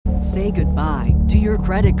Say goodbye to your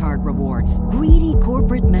credit card rewards. Greedy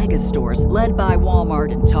corporate mega stores, led by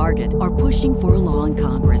Walmart and Target, are pushing for a law in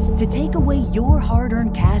Congress to take away your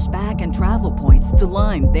hard-earned cash back and travel points to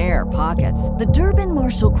line their pockets. The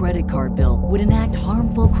Durbin-Marshall credit card bill would enact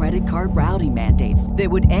harmful credit card routing mandates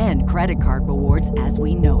that would end credit card rewards as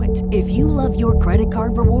we know it. If you love your credit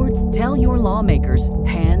card rewards, tell your lawmakers,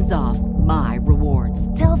 hands off my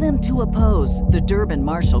rewards. Tell them to oppose the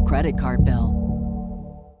Durbin-Marshall credit card bill.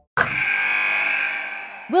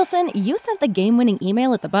 Wilson, you sent the game-winning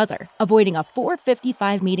email at the buzzer, avoiding a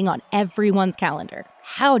 4:55 meeting on everyone's calendar.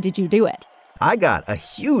 How did you do it? I got a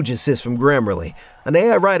huge assist from Grammarly, an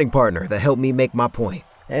AI writing partner that helped me make my point.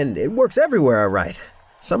 And it works everywhere I write.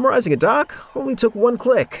 Summarizing a doc only took one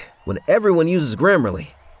click. When everyone uses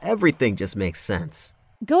Grammarly, everything just makes sense.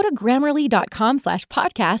 Go to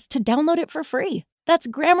Grammarly.com/podcast to download it for free. That's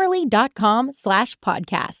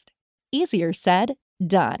Grammarly.com/podcast. Easier said,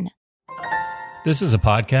 done. This is a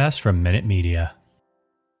podcast from Minute Media.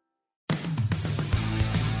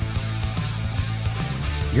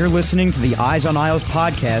 You're listening to the Eyes on Isles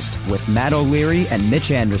podcast with Matt O'Leary and Mitch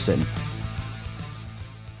Anderson.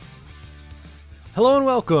 Hello and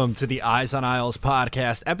welcome to the Eyes on Isles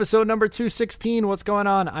podcast, episode number 216. What's going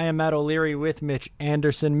on? I am Matt O'Leary with Mitch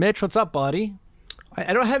Anderson. Mitch, what's up, buddy?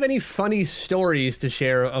 I don't have any funny stories to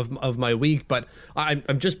share of my week, but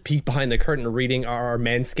I'm just peeked behind the curtain reading our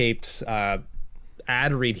Manscaped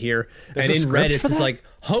ad read here. There's and a in script Reddit, for it's that? like,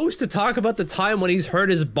 host to talk about the time when he's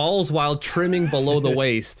hurt his balls while trimming below the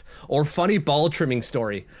waist, or funny ball trimming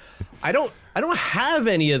story. I don't have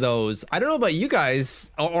any of those. I don't know about you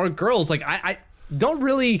guys or girls. Like, I don't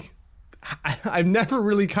really... I've never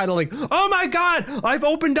really kind of like, oh my God, I've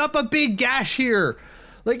opened up a big gash here.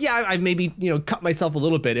 Like, yeah, I maybe, cut myself a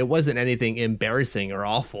little bit. It wasn't anything embarrassing or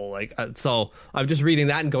awful. Like, so I'm just reading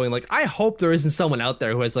that and going like, I hope there isn't someone out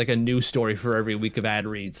there who has like a news story for every week of ad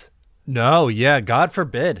reads. No, yeah, God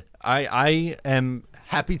forbid. I am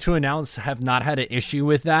happy to announce have not had an issue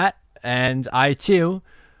with that. And I too,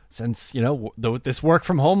 since, this work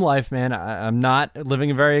from home life, man, I'm not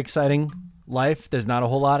living a very exciting life. There's not a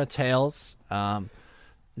whole lot of tales. I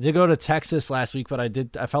did go to Texas last week, but I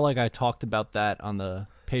felt like I talked about that on the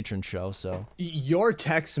patron show. So Your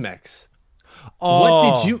Tex-Mex. Oh.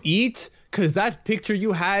 What did you eat? Because that picture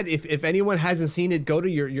you had, if anyone hasn't seen it, go to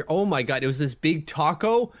your oh my God, it was this big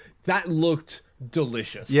taco that looked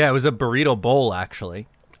delicious. Yeah, it was a burrito bowl, actually.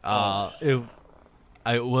 It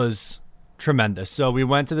was tremendous. So we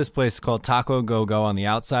went to this place called Taco Go-Go on the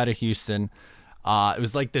outside of Houston. It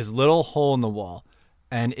was like this little hole in the wall,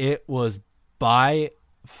 and it was by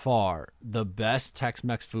far the best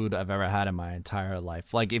Tex-Mex food I've ever had in my entire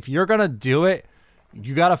life. Like, if you're gonna do it,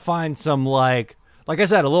 you gotta find some like I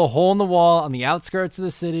said, a little hole in the wall on the outskirts of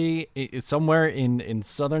the city. It's somewhere in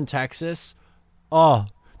southern Texas. Oh,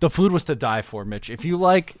 the food was to die for, Mitch. If you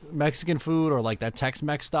like Mexican food or like that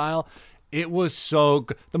Tex-Mex style, it was so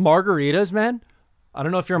good. The margaritas, man. I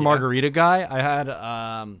don't know if you're a margarita guy. I had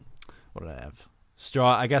what did I have?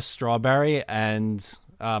 Strawberry, and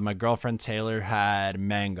my girlfriend Taylor had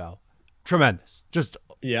mango. Tremendous. Just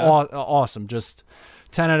awesome. Just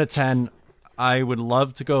 10 out of 10. I would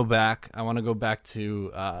love to go back. I want to go back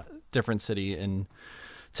to a different city in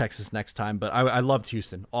Texas next time, but I loved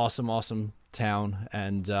Houston. Awesome town,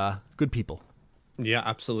 and good people. Yeah,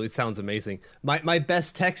 absolutely. It sounds amazing. My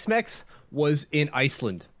best Tex-Mex was in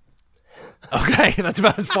Iceland. Okay, that's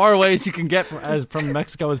about as far away as you can get from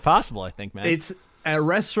Mexico as possible, I think, man. It's a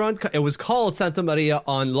restaurant. It was called Santa Maria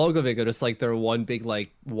on Logavika. It's like their one big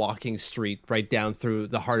like walking street right down through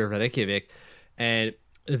the heart of Reykjavik. And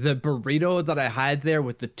the burrito that I had there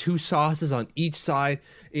with the two sauces on each side,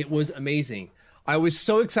 it was amazing. I was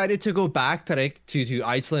so excited to go back to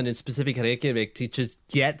Iceland, and specifically Reykjavik, to just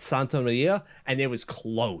get Santa Maria, and it was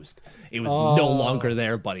closed. It was no longer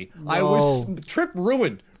there, buddy. No. I was trip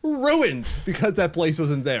ruined because that place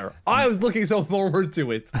wasn't there. I was looking so forward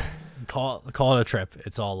to it. Call it a trip.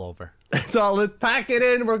 It's all over. So let's pack it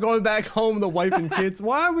in. We're going back home, the wife and kids.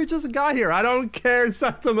 Why? We just got here. I don't care.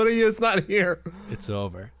 Santa Maria's not here. It's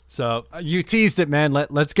over. So you teased it, man.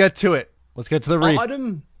 Let's get to it. Let's get to the read.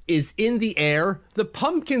 Autumn is in the air. The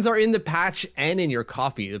pumpkins are in the patch and in your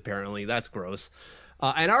coffee, apparently. That's gross.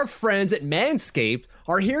 And our friends at Manscaped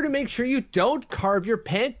are here to make sure you don't carve your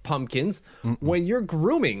pant pumpkins when you're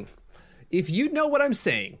grooming. If you know what I'm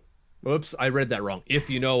saying. Oops, I read that wrong. If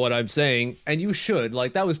you know what I'm saying, and you should,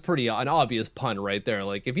 like, that was pretty an obvious pun right there.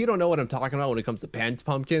 Like, if you don't know what I'm talking about when it comes to pants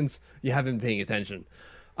pumpkins, you haven't been paying attention.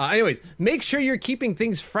 Anyways, make sure you're keeping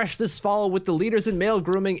things fresh this fall with the leaders in male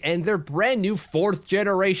grooming and their brand new 4th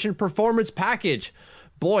generation performance package.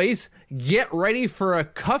 Boys, get ready for a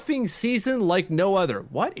cuffing season like no other.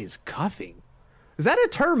 What is cuffing? Is that a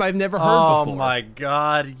term I've never heard before? Oh my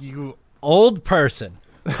God, you old person.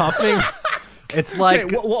 Cuffing. It's like...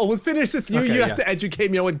 Okay, well, let's finish this. You have to educate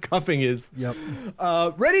me on what cuffing is. Yep.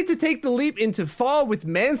 Ready to take the leap into fall with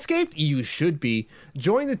Manscaped? You should be.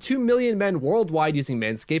 Join the 2 million men worldwide using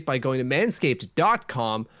Manscaped by going to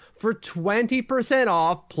manscaped.com for 20%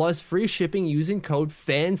 off plus free shipping using code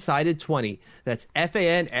FANSIDED20. That's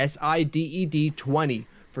FANSIDED 20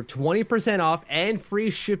 for 20% off and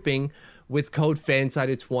free shipping with code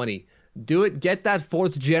FANSIDED20. Do it. Get that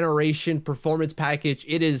 4th generation performance package.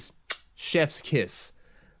 It is chef's kiss.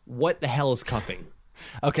 What the hell is cuffing?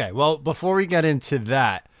 Okay, well, before we get into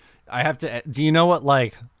that, I have to... Do you know what,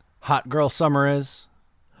 like, hot girl summer is?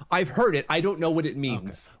 I've heard it. I don't know what it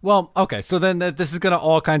means. Okay. Well, okay, so then this is going to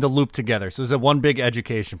all kind of loop together. So there's a one big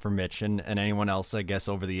education for Mitch and anyone else, I guess,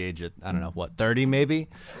 over the age of, I don't know, what, 30 maybe?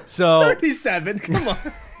 So 37, come on.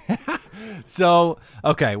 So,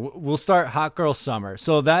 okay, we'll start hot girl summer.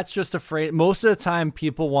 So that's just a phrase. Most of the time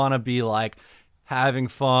people want to be like having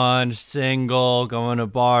fun, single, going to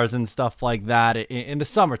bars and stuff like that in the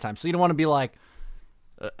summertime. So you don't want to be like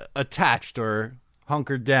attached or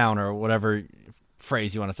hunkered down or whatever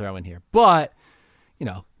phrase you want to throw in here. But, you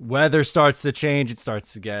know, weather starts to change. It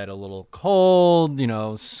starts to get a little cold, you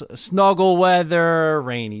know, snuggle weather,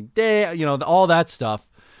 rainy day, you know, all that stuff.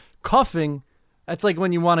 Cuffing, that's like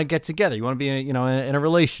when you want to get together. You want to be, in a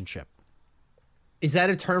relationship. Is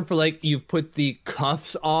that a term for like you've put the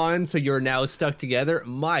cuffs on so you're now stuck together?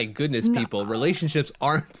 My goodness, people, relationships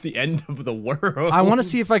aren't the end of the world. I want to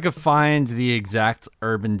see if I could find the exact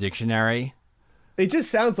Urban Dictionary. It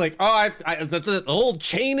just sounds like, the old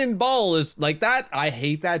chain and ball is like that. I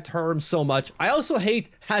hate that term so much. I also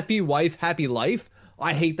hate happy wife, happy life.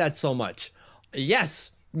 I hate that so much.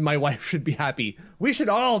 Yes, my wife should be happy. We should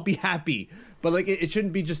all be happy. But like, it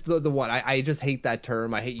shouldn't be just the one. I just hate that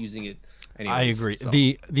term. I hate using it. Anyways, I agree. So.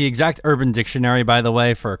 The exact Urban Dictionary, by the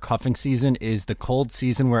way, for cuffing season is the cold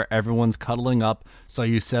season where everyone's cuddling up, so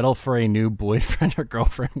you settle for a new boyfriend or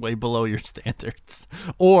girlfriend way below your standards.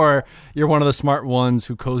 Or you're one of the smart ones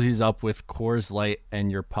who cozies up with Coors Light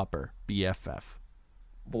and your pupper, BFF.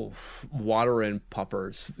 Oof, water and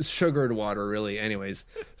puppers, sugared water, really. Anyways,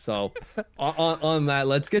 so on that,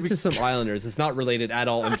 let's get to some Islanders. It's not related at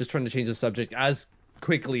all. I'm just trying to change the subject as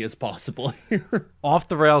quickly as possible here. Off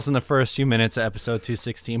the rails in the first few minutes of episode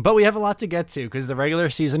 216, but we have a lot to get to because the regular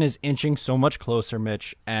season is inching so much closer,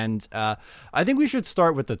 Mitch, and I think we should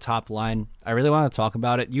start with the top line. I really want to talk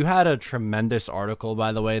about it. You had a tremendous article,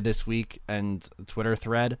 by the way, this week and Twitter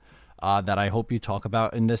thread that I hope you talk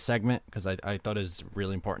about in this segment because I thought it was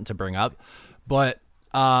really important to bring up. But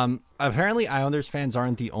apparently Islanders fans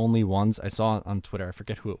aren't the only ones. I saw on Twitter, I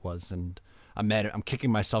forget who it was, and I'm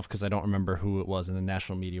kicking myself because I don't remember who it was in the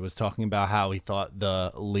national media, was talking about how he thought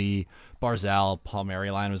the Lee Barzal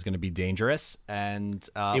Palmieri line was going to be dangerous. And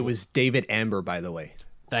it was David Amber, by the way.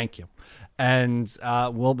 Thank you. And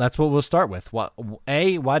well, that's what we'll start with. Why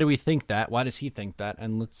do we think that? Why does he think that?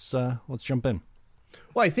 And let's jump in.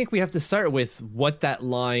 Well, I think we have to start with what that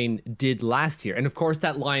line did last year. And of course,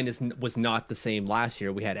 that line was not the same last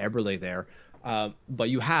year. We had Eberle there. But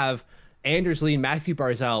you have Anders Lee and Matthew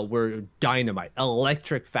Barzal were dynamite,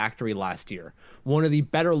 electric factory last year. One of the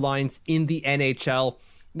better lines in the NHL.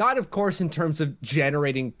 Not, of course, in terms of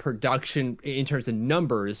generating production, in terms of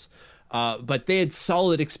numbers, but they had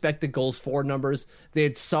solid expected goals for numbers. They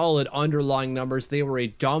had solid underlying numbers. They were a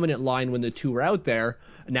dominant line when the two were out there.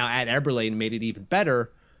 Now add Eberle and made it even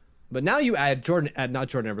better. But now you add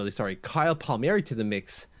Kyle Palmieri to the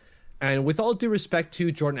mix. And with all due respect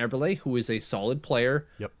to Jordan Eberle, who is a solid player,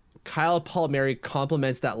 yep, Kyle Palmieri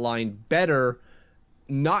complements that line better,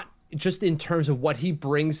 not just in terms of what he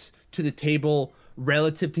brings to the table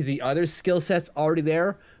relative to the other skill sets already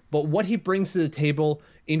there, but what he brings to the table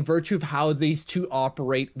in virtue of how these two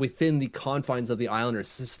operate within the confines of the Islanders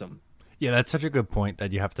system. Yeah, that's such a good point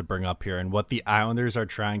that you have to bring up here. And what the Islanders are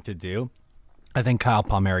trying to do, I think Kyle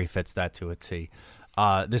Palmieri fits that to a T.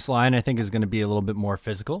 This line, I think, is going to be a little bit more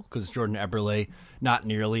physical because Jordan Eberle, not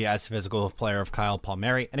nearly as physical a player of Kyle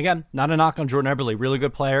Palmieri. And again, not a knock on Jordan Eberle, really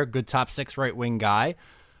good player, good top six right wing guy.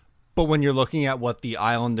 But when you're looking at what the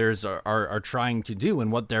Islanders are trying to do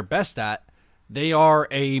and what they're best at, they are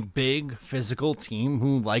a big physical team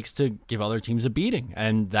who likes to give other teams a beating.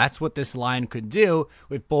 And that's what this line could do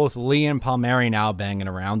with both Lee and Palmieri now banging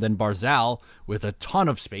around and Barzal with a ton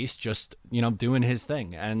of space just, doing his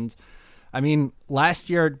thing. And I mean, last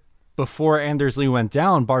year before Anders Lee went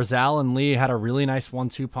down, Barzal and Lee had a really nice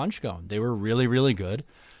 1-2 punch going. They were really, really good.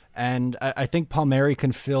 And I think Palmieri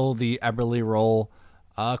can fill the Eberle role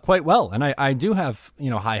quite well. And I do have,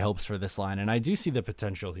 high hopes for this line, and I do see the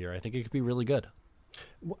potential here. I think it could be really good.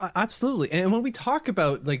 Absolutely. And when we talk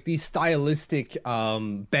about like these stylistic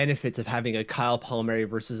benefits of having a Kyle Palmieri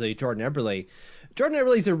versus a Jordan Eberle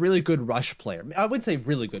is a really good rush player. I wouldn't say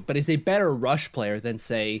really good, but he's a better rush player than,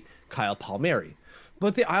 say, Kyle Palmieri.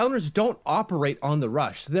 But the Islanders don't operate on the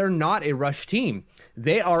rush. They're not a rush team.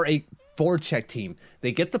 They are a forecheck team.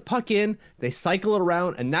 They get the puck in, they cycle it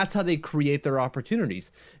around, and that's how they create their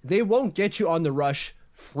opportunities. They won't get you on the rush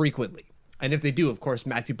frequently. And if they do, of course,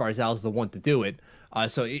 Matthew Barzal is the one to do it.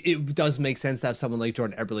 So it does make sense to have someone like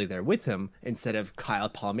Jordan Eberle there with him instead of Kyle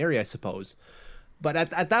Palmieri, I suppose. But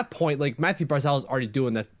at that point, like, Matthew Barzal is already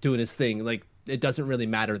doing his thing. Like, it doesn't really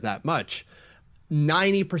matter that much.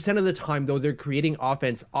 90% of the time, though, they're creating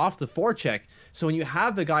offense off the forecheck. So when you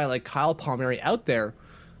have a guy like Kyle Palmieri out there,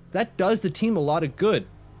 that does the team a lot of good.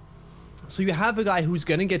 So you have a guy who's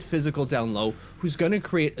going to get physical down low, who's going to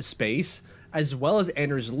create a space, as well as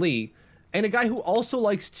Anders Lee, and a guy who also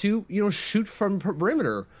likes to, shoot from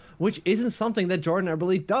perimeter, which isn't something that Jordan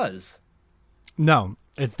Eberle does. No,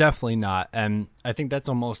 it's definitely not. And I think that's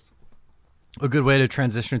almost a good way to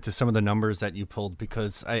transition to some of the numbers that you pulled,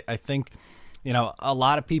 because I think, a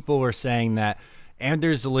lot of people were saying that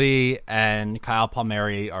Anders Lee and Kyle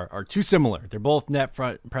Palmieri are too similar. They're both net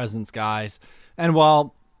front presence guys. And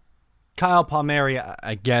while Kyle Palmieri,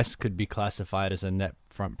 I guess, could be classified as a net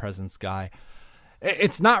front presence guy,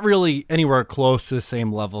 it's not really anywhere close to the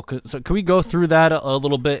same level. So can we go through that a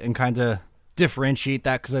little bit and kind of differentiate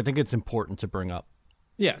that? Because I think it's important to bring up.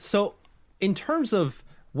 Yeah, so in terms of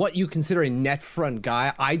what you consider a net front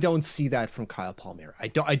guy, I don't see that from Kyle Palmieri.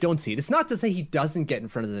 I don't see it. It's not to say he doesn't get in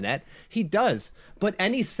front of the net. He does. But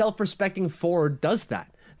any self-respecting forward does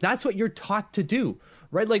that. That's what you're taught to do,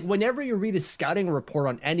 right? Like, whenever you read a scouting report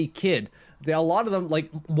on any kid, a lot of them, like,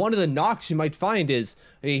 one of the knocks you might find is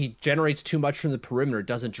he generates too much from the perimeter,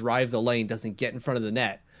 doesn't drive the lane, doesn't get in front of the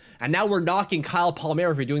net. And now we're knocking Kyle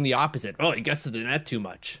Palmieri for doing the opposite. Oh, he gets to the net too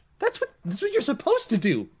much. That's what you're supposed to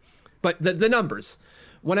do. But the numbers.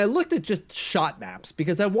 When I looked at just shot maps,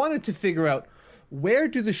 because I wanted to figure out where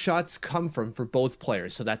do the shots come from for both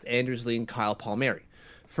players. So that's Anders Lee and Kyle Palmieri.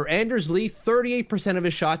 For Anders Lee, 38% of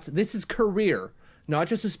his shots, this is career, not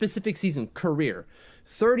just a specific season, career.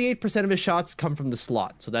 38% of his shots come from the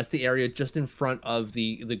slot. So that's the area just in front of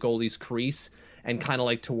the goalie's crease and kind of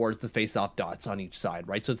like towards the face-off dots on each side,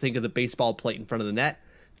 right? So think of the baseball plate in front of the net.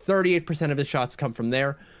 38% of his shots come from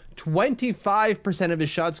there. 25% of his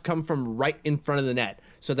shots come from right in front of the net.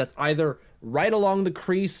 So that's either right along the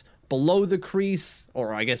crease, below the crease,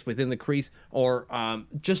 or I guess within the crease, or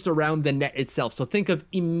just around the net itself. So think of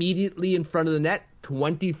immediately in front of the net,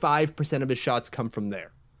 25% of his shots come from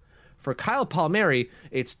there. For Kyle Palmieri,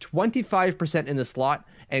 it's 25% in the slot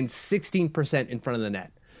and 16% in front of the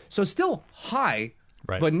net. So still high,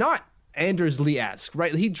 right, but not Anders Lee-esque,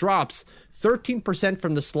 right? He drops 13%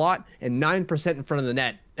 from the slot and 9% in front of the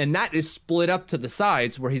net. And that is split up to the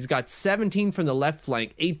sides, where he's got 17 from the left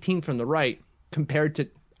flank, 18 from the right, compared to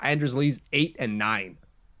Anders Lee's 8 and 9.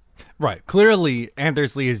 Right. Clearly,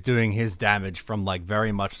 Anders Lee is doing his damage from, like,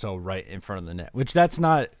 very much so right in front of the net, which it's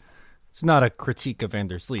not a critique of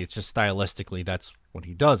Anders Lee. It's just stylistically that's what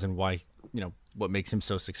he does and why, what makes him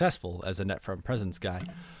so successful as a net front presence guy.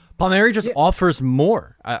 Palmieri just offers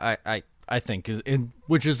more, I think,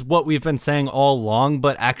 which is what we've been saying all along,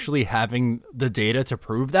 but actually having the data to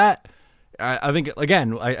prove that, I think,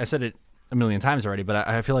 again, I said it a million times already, but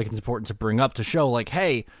I feel like it's important to bring up to show, like,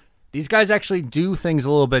 hey, these guys actually do things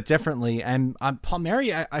a little bit differently. And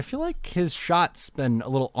Palmieri, I feel like his shot's been a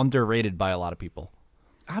little underrated by a lot of people.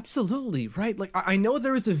 Absolutely, right? Like, I know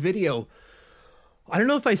there was a video, I don't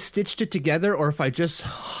know if I stitched it together or if I just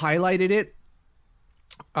highlighted it,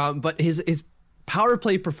 but his power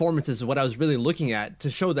play performances is what I was really looking at to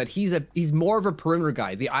show that he's more of a perimeter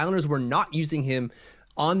guy. The Islanders were not using him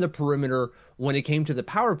on the perimeter when it came to the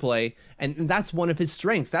power play, and that's one of his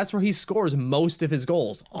strengths. That's where he scores most of his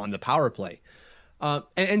goals, on the power play.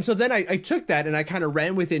 And so then I took that and I kind of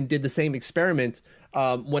ran with it and did the same experiment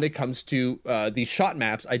when it comes to the shot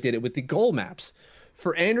maps. I did it with the goal maps.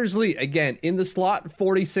 For Anders Lee, again, in the slot,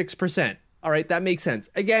 46%. All right, that makes sense.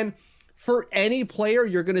 Again, for any player,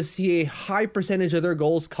 you're going to see a high percentage of their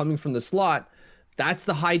goals coming from the slot. That's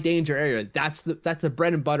the high danger area. That's the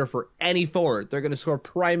bread and butter for any forward. They're going to score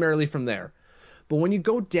primarily from there. But when you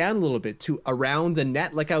go down a little bit to around the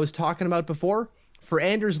net, like I was talking about before, for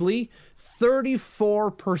Anders Lee,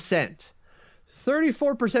 34%.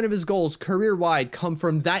 34% of his goals career-wide come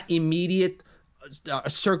from that immediate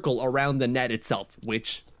circle around the net itself,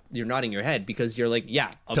 which you're nodding your head because you're like,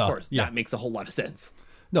 yeah, of course, that makes a whole lot of sense.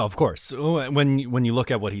 No, of course. When you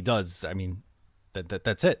look at what he does, I mean,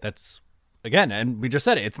 that's it. That's, again, and we just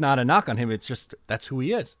said it. It's not a knock on him. It's just that's who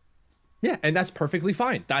he is. Yeah, and that's perfectly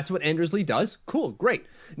fine. That's what Anders Lee does. Cool, great.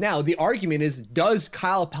 Now, the argument is, does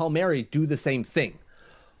Kyle Palmieri do the same thing?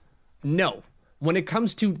 No. When it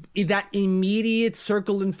comes to that immediate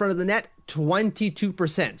circle in front of the net,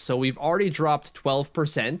 22%. So we've already dropped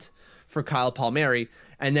 12% for Kyle Palmieri.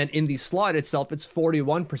 And then in the slot itself, it's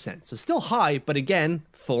 41%. So still high, but again,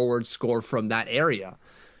 forward score from that area.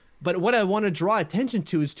 But what I want to draw attention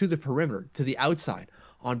to is to the perimeter, to the outside.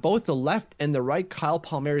 On both the left and the right, Kyle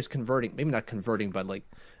Palmieri is converting, maybe not converting, but like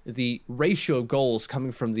the ratio of goals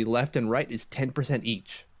coming from the left and right is 10%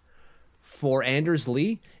 each. For Anders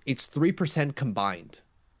Lee, it's 3% combined.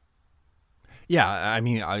 Yeah, I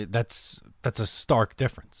mean, that's a stark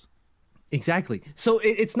difference. Exactly. So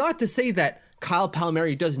it's not to say that Kyle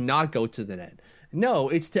Palmieri does not go to the net. No,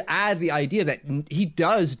 it's to add the idea that he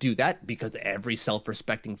does do that because every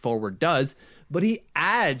self-respecting forward does, but he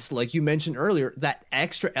adds, like you mentioned earlier, that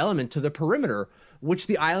extra element to the perimeter, which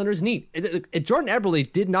the Islanders need. Jordan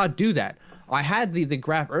Eberle did not do that. I had the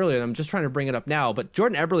graph earlier, and I'm just trying to bring it up now, but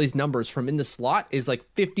Jordan Eberle's numbers from in the slot is like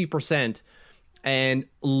 50% and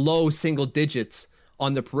low single digits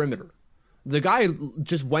on the perimeter. The guy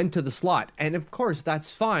just went to the slot, and of course,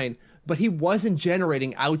 that's fine, but he wasn't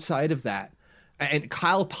generating outside of that. And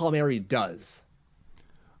Kyle Palmieri does.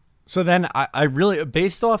 So then I really,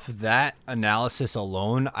 based off that analysis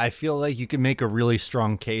alone, I feel like you can make a really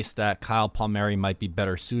strong case that Kyle Palmieri might be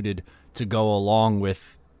better suited to go along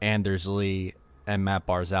with Anders Lee and Matt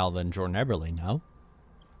Barzal than Jordan Eberle, no?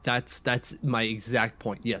 That's my exact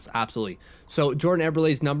point. Yes, absolutely. So Jordan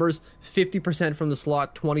Eberle's numbers, 50% from the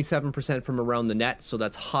slot, 27% from around the net. So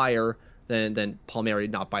that's higher than Palmieri,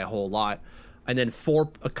 not by a whole lot. And then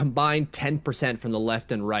a combined 10% from the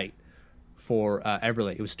left and right for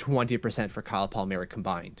Eberle. It was 20% for Kyle Palmieri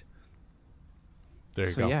combined. There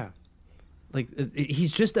you so go. Yeah, like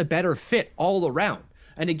he's just a better fit all around.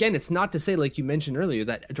 And again, it's not to say, like you mentioned earlier,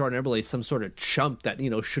 that Jordan Eberle is some sort of chump that,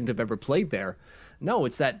 shouldn't have ever played there. No,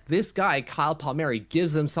 it's that this guy, Kyle Palmieri,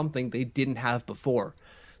 gives them something they didn't have before.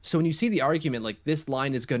 So when you see the argument like this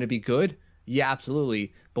line is going to be good, yeah,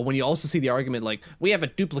 absolutely. But when you also see the argument like we have a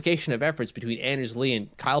duplication of efforts between Anders Lee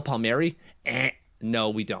and Kyle Palmieri, no,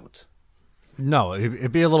 we don't. No,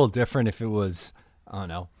 it'd be a little different if it was, I don't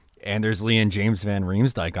know, Anders Lee and James Van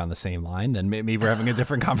Riemsdyk on the same line. Then maybe we're having a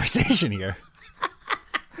different conversation here.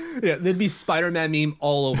 Yeah, there'd be Spider-Man meme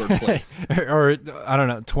all over the place. or, I don't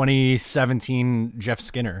know, 2017 Jeff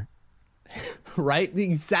Skinner. Right? The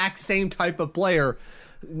exact same type of player.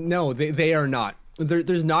 No, they are not.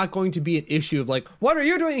 There's not going to be an issue of like, what are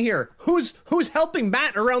you doing here? Who's helping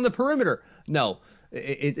Matt around the perimeter? No,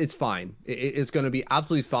 it's fine. It's going to be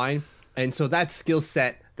absolutely fine. And so that skill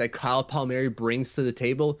set that Kyle Palmieri brings to the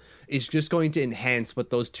table is just going to enhance what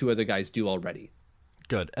those two other guys do already.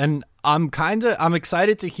 Good. And I'm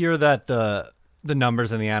excited to hear that the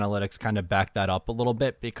numbers and the analytics kind of back that up a little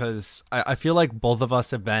bit, because I feel like both of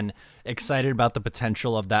us have been excited about the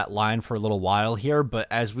potential of that line for a little while here. But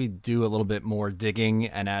as we do a little bit more digging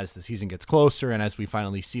and as the season gets closer and as we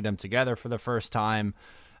finally see them together for the first time,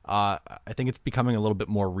 I think it's becoming a little bit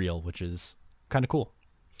more real, which is kind of cool.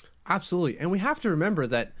 Absolutely. And we have to remember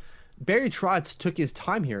that Barry Trotz took his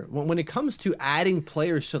time here. When it comes to adding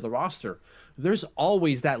players to the roster, there's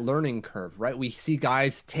always that learning curve, right? We see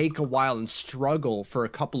guys take a while and struggle for a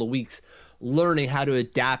couple of weeks learning how to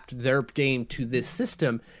adapt their game to this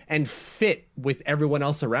system and fit with everyone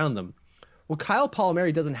else around them. Well, Kyle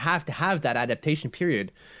Palmieri doesn't have to have that adaptation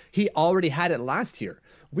period. He already had it last year.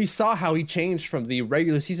 We saw how he changed from the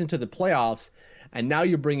regular season to the playoffs, and now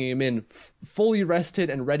you're bringing him in fully rested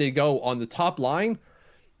and ready to go on the top line.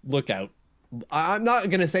 Look out. I'm not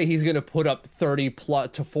going to say he's going to put up 30 plus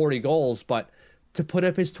to 40 goals, but to put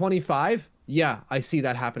up his 25, yeah, I see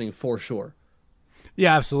that happening for sure.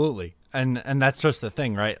 Yeah, absolutely. And that's just the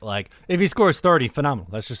thing, right? Like, if he scores 30, phenomenal.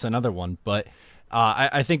 That's just another one. But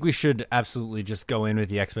I think we should absolutely just go in with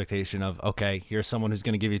the expectation of, okay, here's someone who's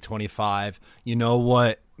going to give you 25. You know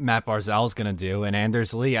what Matt Barzal is going to do. And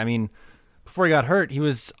Anders Lee, I mean, before he got hurt, he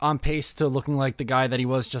was on pace to looking like the guy that he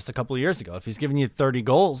was just a couple of years ago. If he's giving you 30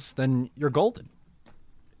 goals, then you're golden.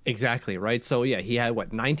 Exactly, right? So, yeah, he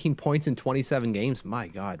had, 19 points in 27 games? My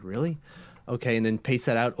God, really? Okay, and then pace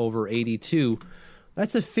that out over 82.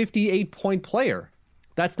 That's a 58-point player.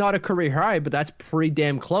 That's not a career high, but that's pretty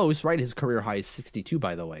damn close, right? His career high is 62,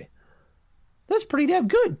 by the way. That's pretty damn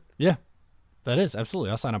good. Yeah, that is. Absolutely.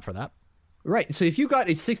 I'll sign up for that. Right, so if you got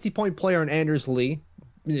a 60-point player in Anders Lee,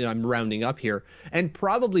 I'm rounding up here, and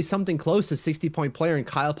probably something close to 60-point player in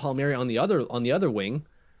Kyle Palmieri on the other wing,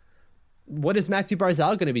 what is Matthew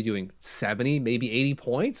Barzal going to be doing? 70, maybe 80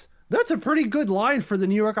 points? That's a pretty good line for the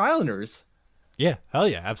New York Islanders. Yeah, hell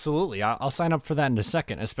yeah, absolutely. I'll sign up for that in a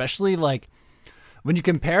second, especially like when you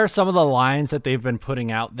compare some of the lines that they've been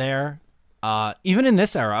putting out there, even in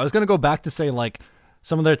this era. I was going to go back to say like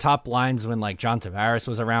some of their top lines when like John Tavares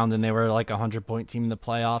was around and they were like a 100-point team in the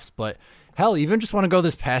playoffs. But hell, even just want to go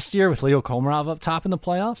this past year with Leo Komarov up top in the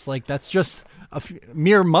playoffs. Like that's just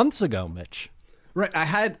mere months ago, Mitch. Right.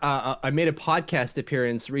 I made a podcast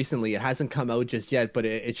appearance recently. It hasn't come out just yet, but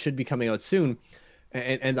it should be coming out soon.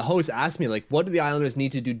 And the host asked me, like, what do the Islanders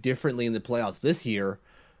need to do differently in the playoffs this year?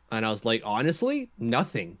 And I was like, honestly,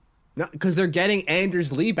 nothing. Because they're getting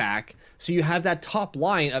Anders Lee back. So you have that top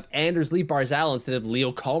line of Anders Lee Barzal instead of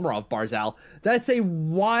Leo Komarov Barzal. That's a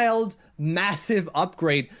wild, massive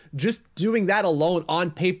upgrade. Just doing that alone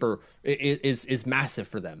on paper is massive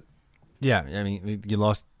for them. Yeah, I mean, you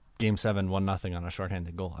lost Game 7 1-0 on a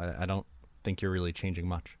shorthanded goal. I don't think you're really changing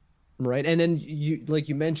much. Right, and then you, like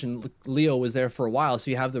you mentioned, Leo was there for a while, so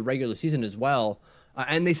you have the regular season as well,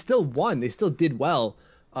 and they still won. They still did well.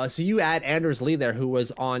 So you add Anders Lee there, who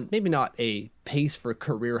was on maybe not a pace for a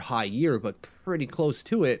career high year, but pretty close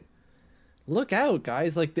to it. Look out,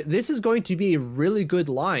 guys! Like this is going to be a really good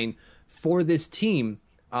line for this team,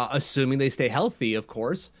 assuming they stay healthy, of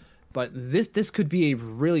course. But this could be a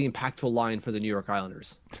really impactful line for the New York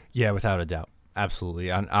Islanders. Yeah, without a doubt,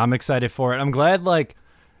 absolutely. I'm excited for it. I'm glad like.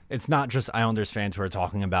 It's not just Islanders fans who are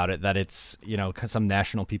talking about it, that it's, you know, some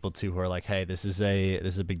national people too who are like, hey, this is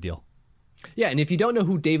a big deal. Yeah, and if you don't know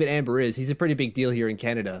who David Amber is, he's a pretty big deal here in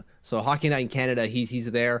Canada. So Hockey Night in Canada,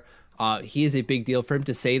 he's there. He is a big deal. For him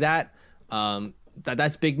to say that,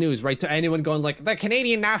 that's big news, right? To anyone going like, the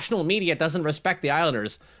Canadian national media doesn't respect the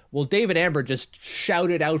Islanders. Well, David Amber just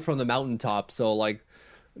shouted out from the mountaintop. So, like,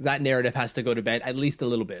 that narrative has to go to bed at least a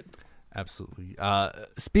little bit. Absolutely.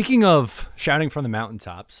 Speaking of shouting from the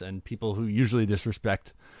mountaintops and people who usually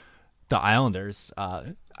disrespect the Islanders,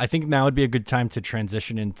 I think now would be a good time to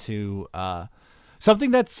transition into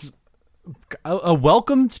something that's a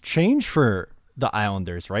welcomed change for the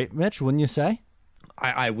Islanders, right, Mitch? Wouldn't you say?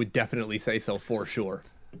 I would definitely say so, for sure.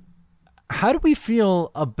 How do we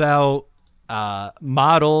feel about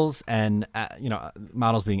models and,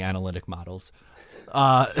 models being analytic models?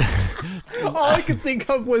 All I could think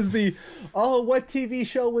of was what TV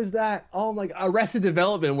show was that? Oh my God, Arrested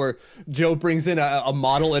Development, where Joe brings in a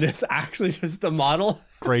model and it's actually just a model.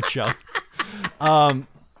 Great show.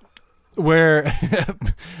 Where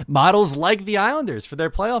models like the Islanders for their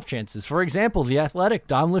playoff chances. For example, the Athletic,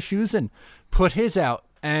 Dom Luszczyszyn, put his out,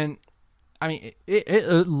 and I mean,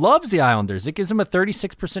 it loves the Islanders. It gives them a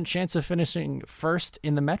 36% chance of finishing first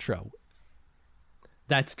in the Metro.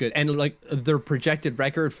 That's good. And like their projected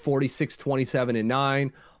record,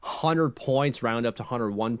 46-27-9, 100 points, round up to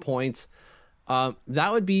 101 points.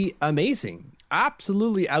 That would be amazing.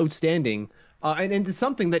 Absolutely outstanding. And it's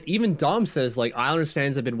something that even Dom says, like, Islanders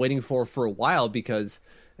fans have been waiting for a while, because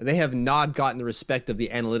they have not gotten the respect of the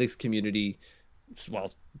analytics community,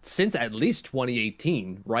 well, since at least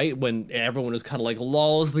 2018, right? When everyone was kind of like,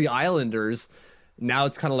 lulls the Islanders. Now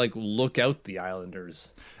it's kind of like, look out the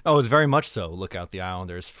Islanders. Oh, it's very much so. Look out the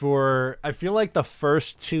Islanders. I feel like the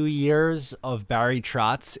first 2 years of Barry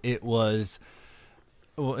Trotz, it was,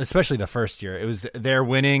 well, especially the first year, it was they're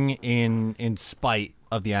winning in spite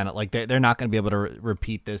of the analytics. Like they're not going to be able to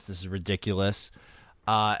repeat this. This is ridiculous.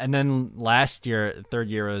 And then last year, third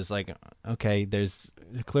year, was like, okay, there's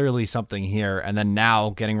clearly something here. And then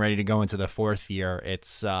now getting ready to go into the fourth year,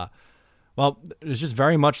 it's just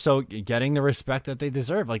very much so getting the respect that they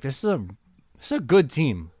deserve. Like this is a good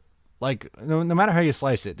team. Like no matter how you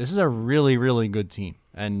slice it, this is a really, really good team.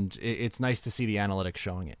 And it's nice to see the analytics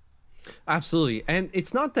showing it. Absolutely. And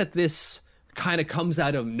it's not that this kind of comes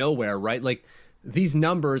out of nowhere, right? Like these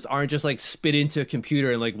numbers aren't just like spit into a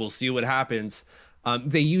computer and like, we'll see what happens.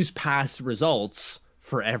 They use past results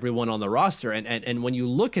for everyone on the roster. And when you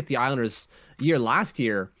look at the Islanders year last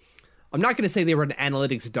year, I'm not going to say they were an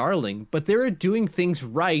analytics darling, but they were doing things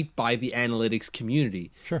right by the analytics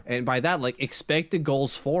community. Sure. And by that, like expected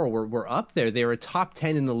goals for were up there. They were top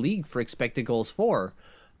 10 in the league for expected goals for.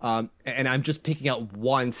 And I'm just picking out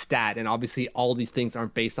one stat. And obviously all these things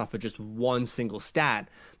aren't based off of just one single stat.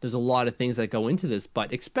 There's a lot of things that go into this,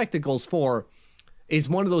 but expected goals for is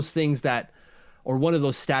one of those things that, or one of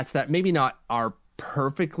those stats that maybe not are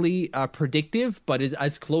perfectly predictive, but is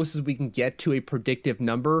as close as we can get to a predictive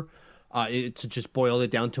number. To just boil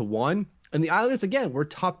it down to one. And the Islanders, again, were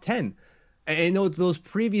top 10. And those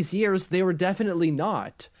previous years, they were definitely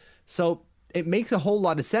not. So it makes a whole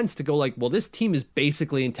lot of sense to go like, well, this team is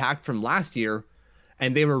basically intact from last year,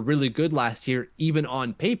 and they were really good last year, even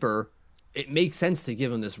on paper. it makes sense to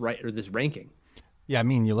give him this this ranking. Yeah, I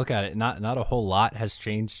mean, you look at it, not a whole lot has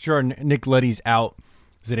changed. Sure, Nick Leddy's out,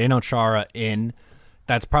 Zdeno Chara in.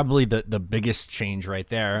 That's probably the biggest change right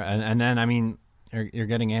there. And then, I mean, you're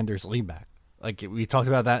getting Anders Lee back. Like, we talked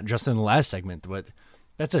about that just in the last segment, but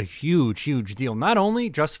that's a huge, huge deal. Not only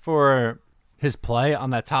just for his play on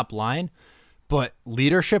that top line, but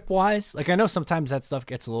leadership-wise. Like, I know sometimes that stuff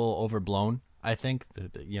gets a little overblown, I think.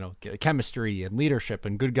 Chemistry and leadership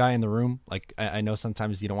and good guy in the room. Like, I know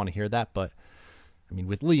sometimes you don't want to hear that, but, I mean,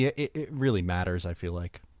 with Lee, it really matters, I feel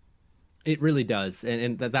like. It really does,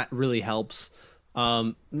 and that really helps.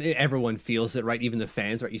 Everyone feels it, right? Even the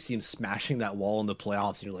fans, right? You see him smashing that wall in the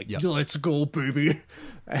playoffs, and you're like, Yep. Let's go, baby.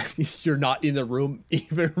 And you're not in the room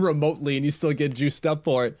even remotely, and you still get juiced up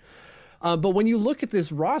for it. But when you look at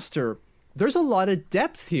this roster, there's a lot of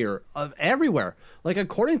depth here of everywhere. Like,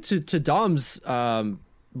 according to Dom's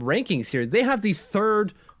rankings here, they have the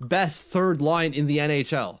third best third line in the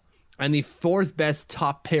NHL and the fourth best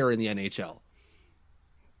top pair in the NHL.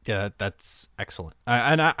 Yeah, that's excellent.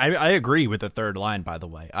 I agree with the third line, by the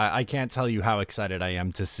way. I can't tell you how excited I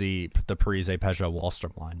am to see the Parise, Peugeot,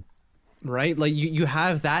 Wallstrom line. Right? Like, you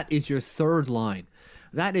have that is your third line.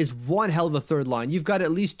 That is one hell of a third line. You've got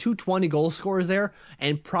at least 2 20 goal scorers there,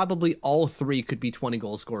 and probably all 3 could be 20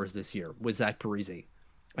 goal scorers this year with Zach Parise.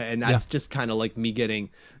 And that's just kind of like me getting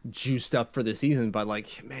juiced up for the season. But,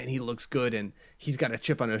 like, man, he looks good, and he's got a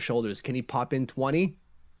chip on his shoulders. Can he pop in 20?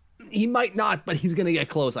 He might not, but he's going to get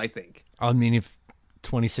close, I think. I mean, if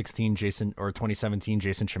 2016 Jason or 2017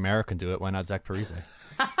 Jason Chimera can do it, why not Zach Parise?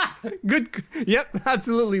 Good. Yep,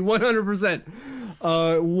 absolutely. 100%.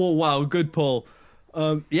 Wow, good pull.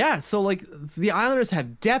 Yeah, so, like, the Islanders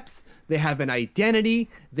have depth. They have an identity.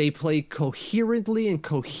 They play coherently and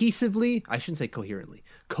cohesively. I shouldn't say coherently.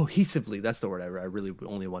 Cohesively, that's the word I really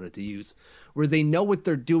only wanted to use. Where they know what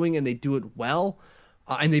they're doing and they do it well.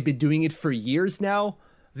 And they've been doing it for years now.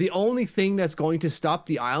 The only thing that's going to stop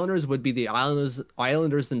the Islanders would be the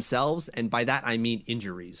Islanders themselves, and by that I mean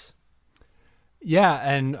injuries. Yeah,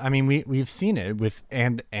 and I mean we've seen it with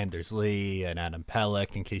Anders Lee and Adam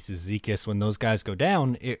Pelech and Casey Zizekas. When those guys go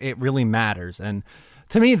down, it really matters. And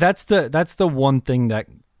to me, that's the one thing that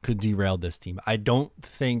could derail this team. I don't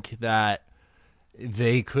think that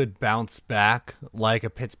they could bounce back like a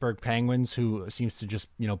Pittsburgh Penguins, who seems to just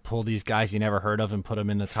pull these guys you never heard of and put them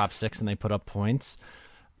in the top 6 and they put up points.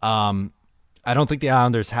 I don't think the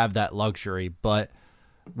Islanders have that luxury, but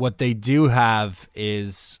what they do have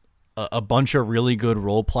is a bunch of really good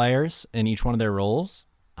role players in each one of their roles.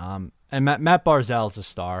 And Matt Barzal is a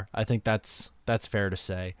star. I think that's fair to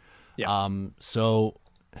say. Yeah. So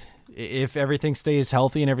if everything stays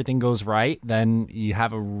healthy and everything goes right, then you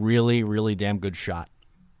have a really, really damn good shot.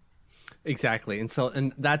 Exactly.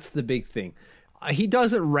 And that's the big thing. He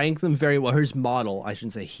doesn't rank them very well. His model, I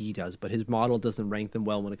shouldn't say he does, but his model doesn't rank them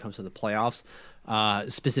well when it comes to the playoffs.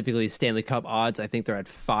 Specifically, Stanley Cup odds, I think they're at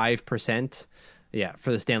 5%. Yeah,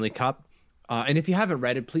 for the Stanley Cup. And if you haven't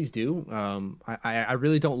read it, please do. I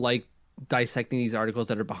really don't like dissecting these articles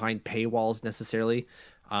that are behind paywalls necessarily,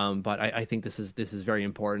 but I think this is very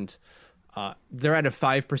important. They're at a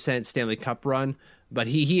 5% Stanley Cup run, but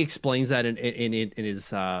he explains that in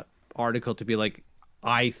his article to be like,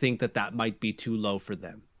 I think that might be too low for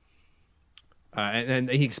them. And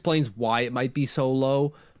he explains why it might be so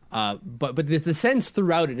low. But the sense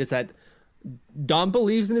throughout it is that Dom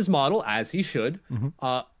believes in his model, as he should.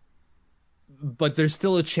 Mm-hmm. But there's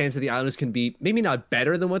still a chance that the Islanders can be maybe not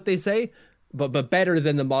better than what they say, but better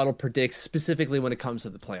than the model predicts, specifically when it comes to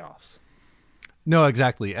the playoffs. No,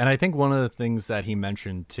 exactly. And I think one of the things that he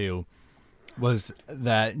mentioned, too, was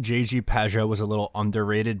that JG Pageau was a little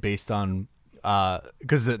underrated based on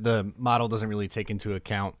because the model doesn't really take into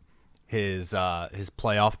account his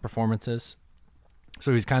playoff performances.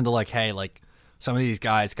 So he's kind of like, hey, like some of these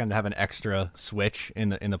guys kind of have an extra switch in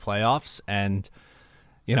the playoffs, and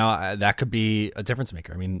that could be a difference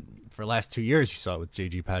maker. I mean, for the last 2 years, you saw it with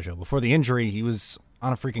JG Pageau. Before the injury, he was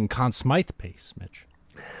on a freaking Conn Smythe pace, Mitch.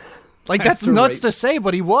 Like that's nuts to say,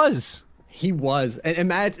 but he was. He was. And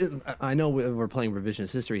imagine, I know we're playing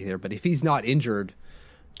revisionist history here, but if he's not injured,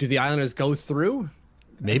 do the Islanders go through?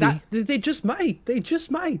 Maybe. They just might. They just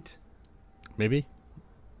might. Maybe.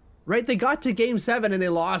 Right? They got to Game 7 and they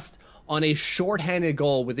lost on a shorthanded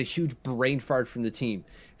goal with a huge brain fart from the team.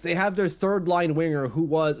 If they have their third line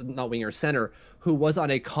winger center, who was on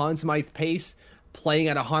a Conn Smythe pace, playing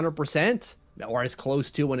at 100%, or as close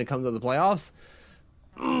to when it comes to the playoffs,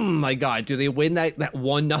 my God, do they win that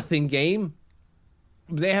 1-0 game?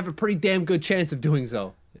 They have a pretty damn good chance of doing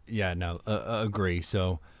so. Yeah, no, agree.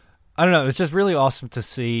 So, I don't know. It's just really awesome to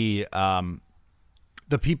see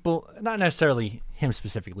the people, not necessarily him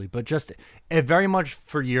specifically, but just it very much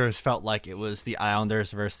for years felt like it was the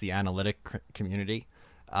Islanders versus the analytic community.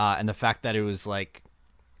 And the fact that it was like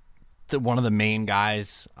one of the main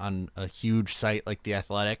guys on a huge site like The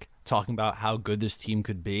Athletic talking about how good this team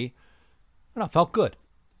could be, I don't know, felt good.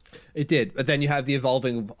 It did, but then you have the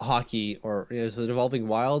Evolving Hockey, or is it Evolving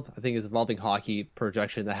Wild? I think it's Evolving Hockey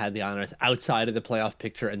projection that had the Islanders outside of the playoff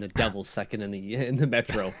picture and the Devils second in the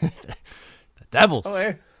Metro. The Devils.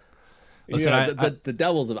 Oh, Listen, the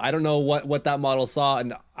Devils. I don't know what that model saw,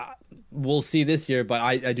 and we'll see this year. But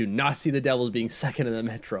I do not see the Devils being second in the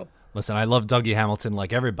Metro. Listen, I love Dougie Hamilton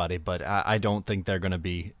like everybody, but I don't think they're going to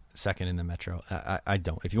be second in the Metro. I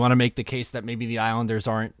don't. If you want to make the case that maybe the Islanders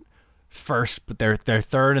aren't first, but they're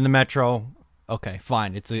third in the Metro, okay,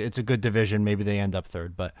 fine. It's a good division. Maybe they end up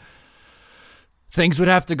third, but things would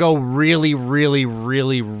have to go really, really,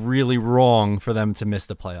 really, really wrong for them to miss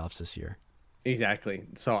the playoffs this year. Exactly.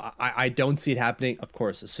 So I don't see it happening, of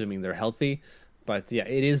course, assuming they're healthy. But yeah,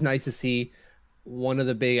 it is nice to see one of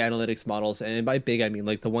the big analytics models, and by big I mean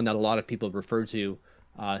like the one that a lot of people refer to,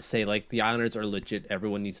 say like the Islanders are legit.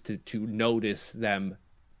 Everyone needs to notice them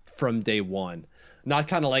from day one. Not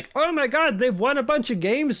kind of like, oh my God, they've won a bunch of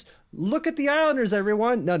games. Look at the Islanders,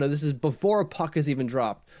 everyone. No, this is before a puck is even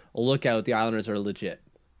dropped. Look out, the Islanders are legit.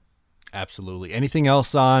 Absolutely. Anything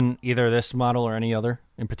else on either this model or any other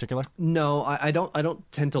in particular? No, I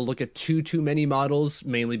don't tend to look at too many models,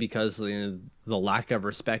 mainly because the lack of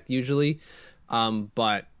respect usually.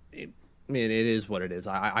 But it is what it is.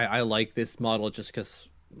 I like this model just because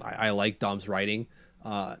I like Dom's writing.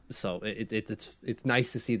 So it's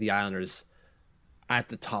nice to see the Islanders at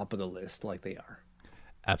the top of the list like they are.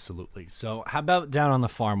 Absolutely. So how about down on the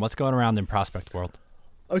farm? What's going around in prospect world?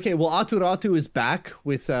 Okay, well, Aatu Räty is back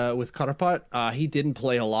with Kärpät. He didn't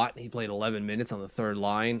play a lot. He played 11 minutes on the third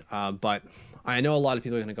line. But I know a lot of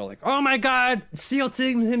people are going to go like, oh my God, SEAL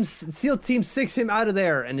Team 6 him out of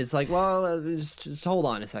there. And it's like, well, just hold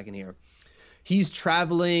on a second here. He's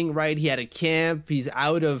traveling, right? He had a camp. He's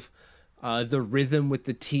out of the rhythm with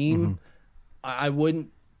the team. Mm-hmm. I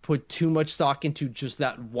wouldn't put too much stock into just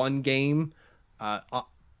that one game.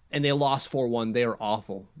 And they lost 4-1. They were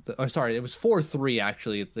awful. It was 4-3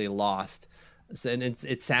 actually. They lost, and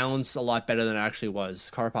it sounds a lot better than it actually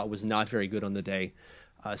was. Kärpät was not very good on the day,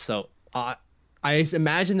 so I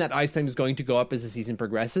imagine that ice time is going to go up as the season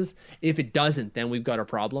progresses. If it doesn't, then we've got a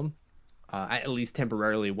problem. At least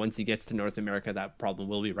temporarily. Once he gets to North America, that problem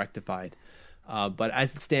will be rectified. But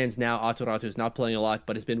as it stands now, Aatu Räty is not playing a lot.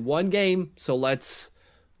 But it's been one game, so let's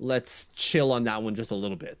chill on that one just a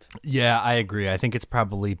little bit. Yeah, I agree. I think it's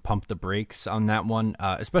probably pump the brakes on that one,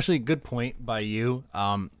 especially good point by you.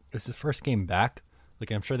 It's the first game back.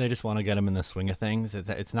 Like, I'm sure they just want to get him in the swing of things.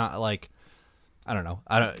 It's not like, I don't know.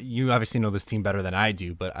 You obviously know this team better than I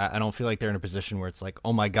do, but I don't feel like they're in a position where it's like,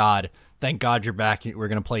 oh my God, thank God you're back. We're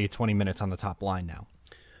going to play you 20 minutes on the top line now.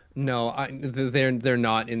 No, they're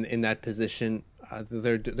not in that position.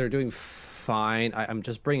 They're doing fine. I'm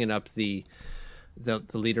just bringing up the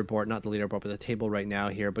leaderboard, not the leaderboard, but the table right now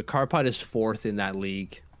here. But Kärpät is fourth in that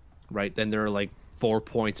league, right? Then they're like 4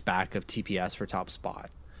 points back of TPS for top spot.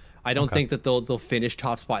 I don't think that they'll finish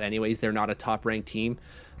top spot anyways. They're not a top ranked team,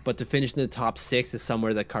 but to finish in the top 6 is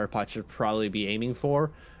somewhere that Kärpät should probably be aiming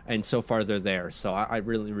for. And so far they're there. So I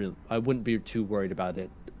really wouldn't be too worried about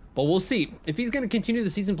it. But we'll see. If he's going to continue the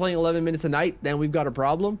season playing 11 minutes a night, then we've got a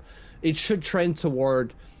problem. It should trend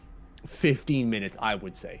toward 15 minutes, I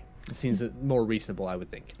would say. It seems more reasonable, I would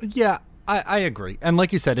think. Yeah, I agree. And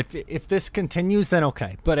like you said, if this continues, then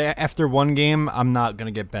okay. But after one game, I'm not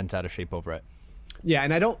going to get bent out of shape over it. Yeah,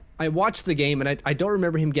 and I watched the game, and I don't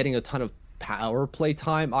remember him getting a ton of power play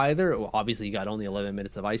time either. Well, obviously, he got only 11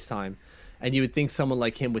 minutes of ice time. And you would think someone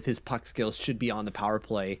like him with his puck skills should be on the power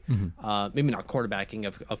play. Mm-hmm. Maybe not quarterbacking,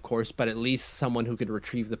 of course, but at least someone who could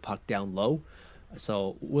retrieve the puck down low.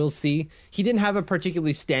 So we'll see. He didn't have a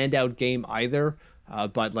particularly standout game either.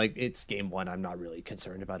 But like, it's game one. I'm not really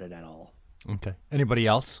concerned about it at all. Okay. Anybody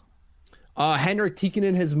else? Henrik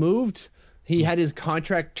Tikkanen has moved. He had his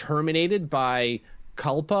contract terminated by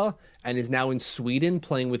Kalpa and is now in Sweden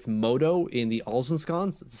playing with Modo in the Allsvenskan.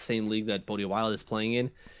 It's the same league that Bodie Wild is playing in.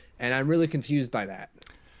 And I'm really confused by that.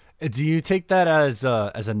 Do you take that as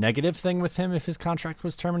a negative thing with him if his contract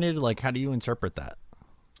was terminated? Like, how do you interpret that?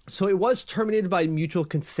 So it was terminated by mutual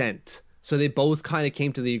consent. So they both kind of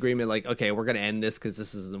came to the agreement like, okay, we're going to end this because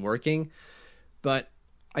this isn't working. But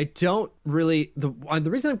I don't really... The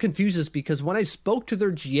reason I'm confused is because when I spoke to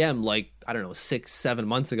their GM, like, I don't know, 6-7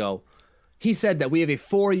 months ago, he said that we have a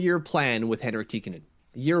 4-year plan with Henrik Tikkanen.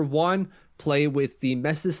 Year 1, play with the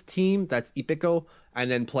Messis team, that's Ipeko, and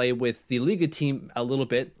then play with the Liga team a little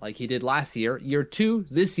bit like he did last year. Year 2,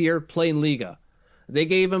 this year, play in Liga. They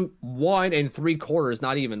gave him 1 3/4,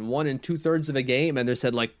 not even 1 2/3 of a game, and they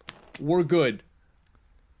said, like, we're good.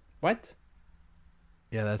 What?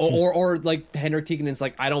 Yeah, that's or like Henrik Tikkanen's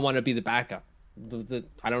like, I don't want to be the backup.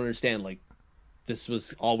 I don't understand. Like, this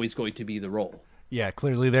was always going to be the role. Yeah,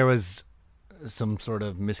 clearly there was some sort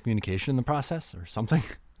of miscommunication in the process or something.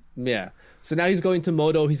 Yeah. So now he's going to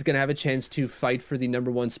Modo. He's going to have a chance to fight for the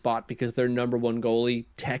number 1 spot because their number 1 goalie,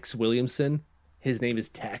 Tex Williamson, his name is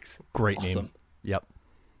Tex. Great awesome. name. Yep.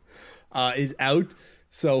 Is out.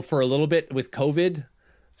 So for a little bit with COVID.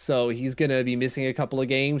 So he's going to be missing a couple of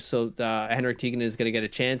games. So Henrik Tikkanen is going to get a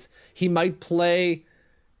chance. He might play.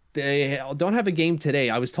 They don't have a game today.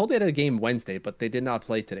 I was told they had a game Wednesday, but they did not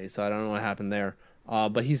play today. So I don't know what happened there.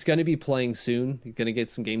 But he's going to be playing soon. He's going to get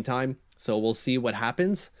some game time. So we'll see what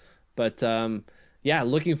happens. But yeah,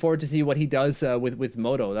 looking forward to see what he does with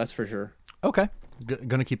Modo. That's for sure. Okay.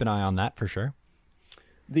 Going to keep an eye on that for sure.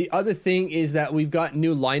 The other thing is that we've got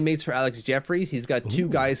new line mates for Alex Jeffries. He's got 2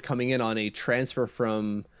 guys coming in on a transfer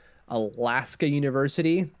from Alaska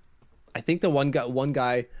University. I think the one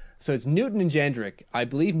guy, so it's Newton and Jandrik. I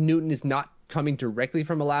believe Newton is not coming directly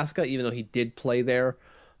from Alaska, even though he did play there.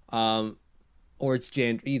 Or it's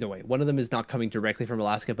either way. One of them is not coming directly from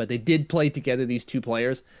Alaska, but they did play together, these 2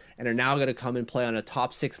 players, and are now going to come and play on a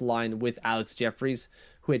top 6 line with Alex Jeffries,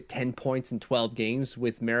 who had 10 points in 12 games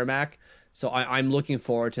with Merrimack. So I'm looking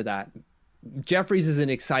forward to that. Jeffries is an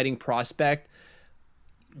exciting prospect,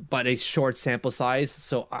 but a short sample size.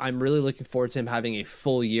 So I'm really looking forward to him having a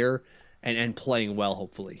full year and playing well,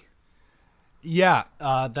 hopefully. Yeah,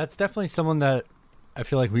 that's definitely someone that I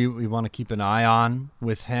feel like we want to keep an eye on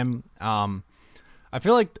with him. I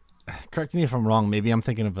feel like, correct me if I'm wrong, maybe I'm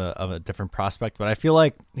thinking of a different prospect, but I feel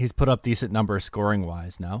like he's put up decent numbers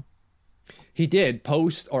scoring-wise, no? He did.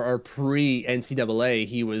 Post or pre-NCAA,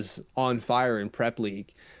 he was on fire in Prep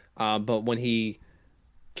League. But when he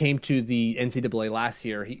came to the NCAA last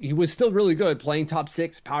year, he was still really good, playing top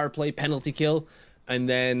 6, power play, penalty kill, and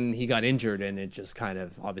then he got injured, and it just kind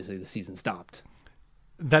of, obviously, the season stopped.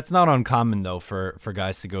 That's not uncommon, though, for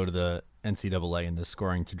guys to go to the NCAA and the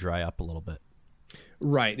scoring to dry up a little bit.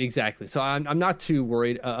 Right, exactly. So I'm not too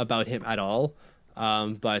worried about him at all.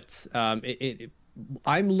 But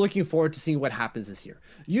I'm looking forward to seeing what happens this year.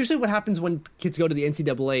 Usually what happens when kids go to the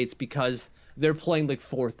NCAA, it's because they're playing like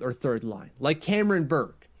 4th or 3rd line. Like Cameron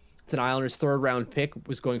Berg. It's an Islanders 3rd round pick,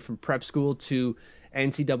 was going from prep school to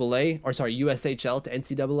USHL to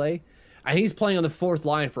NCAA. And he's playing on the 4th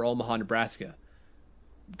line for Omaha, Nebraska.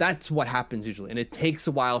 That's what happens usually. And it takes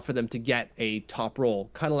a while for them to get a top role,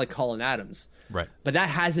 kind of like Colin Adams. Right. But that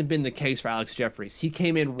hasn't been the case for Alex Jeffries. He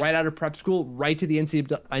came in right out of prep school, right to the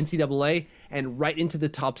NCAA, and right into the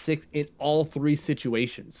top 6 in all 3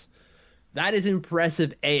 situations. That is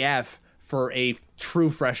impressive AF for a true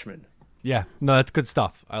freshman. Yeah, no, that's good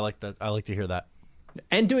stuff. I like that. I like to hear that.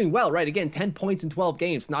 And doing well, right? Again, 10 points in 12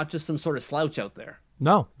 games, not just some sort of slouch out there.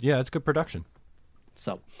 No, yeah, it's good production.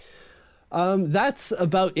 So that's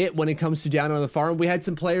about it when it comes to Down on the Farm. We had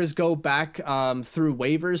some players go back through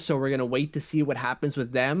waivers, so we're going to wait to see what happens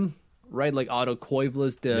with them, right? Like Otto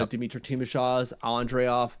Koivulas, Dmitry Timashas,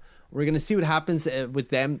 Andreoff. We're going to see what happens with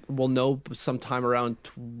them. We'll know sometime around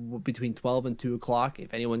between 12 and 2 o'clock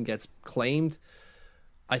if anyone gets claimed.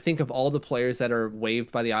 I think of all the players that are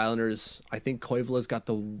waived by the Islanders, I think Koivula's got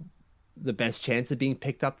the best chance of being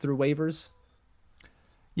picked up through waivers.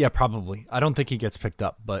 Yeah, probably. I don't think he gets picked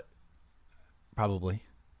up, but probably.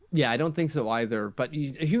 Yeah, I don't think so either. But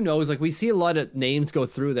who knows? Like, we see a lot of names go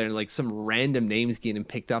through there, and like some random names getting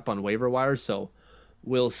picked up on waiver wires. So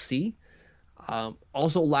we'll see.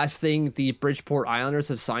 Also, last thing, the Bridgeport Islanders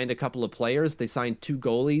have signed a couple of players. They signed 2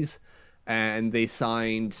 goalies, and they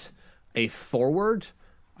signed a forward.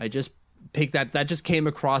 I just picked that. That just came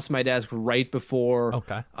across my desk right before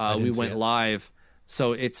we went live.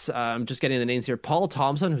 So it's I'm just getting the names here. Paul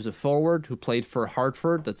Thompson, who's a forward who played for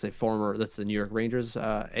Hartford. That's the New York Rangers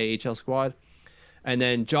AHL squad. And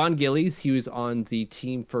then John Gillies, he was on the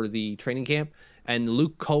team for the training camp. And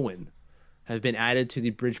Luke Cohen have been added to the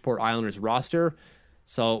Bridgeport Islanders roster.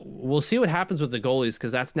 So we'll see what happens with the goalies,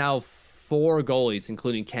 because that's now 4 goalies,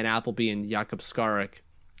 including Ken Appleby and Jakub Skarek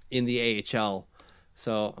in the AHL.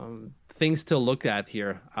 So things to look at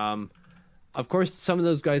here. Of course, some of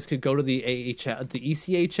those guys could go to the AHL, the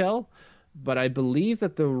ECHL, but I believe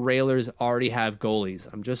that the Railers already have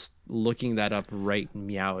goalies. I'm just looking that up right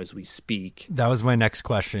meow as we speak. That was my next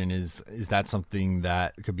question. Is that something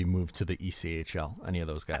that could be moved to the ECHL? Any of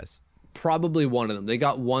those guys? Probably one of them. They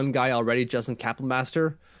got one guy already, Justin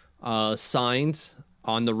Kapelmaster, signed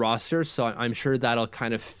on the roster, so I'm sure that'll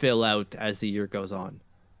kind of fill out as the year goes on.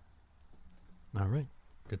 All right.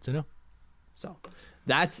 Good to know. So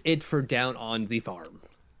that's it for Down on the Farm.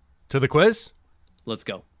 To the quiz? Let's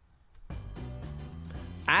go.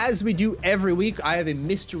 As we do every week, I have a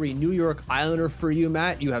mystery New York Islander for you,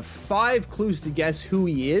 Matt. You have 5 clues to guess who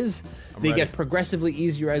he is. They ready. get progressively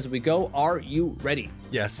easier as we go. Are you ready?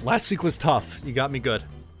 Yes. Last week was tough. You got me good.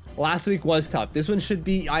 Last week was tough. This one should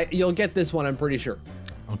be... you'll get this one, I'm pretty sure.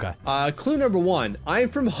 Okay. Clue number 1. I'm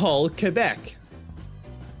from Hull, Quebec.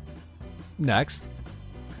 Next.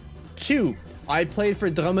 2. I played for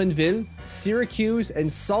Drummondville, Syracuse,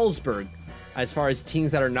 and Salzburg, as far as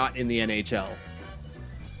teams that are not in the NHL.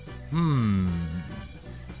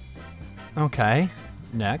 Okay.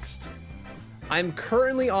 Next. I'm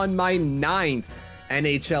currently on my 9th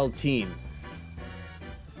NHL team.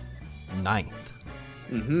 9th.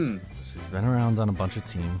 Mm-hmm. She's been around on a bunch of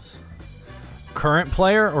teams. Current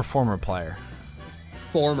player or former player?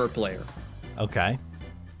 Former player. Okay.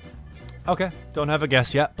 Okay. Don't have a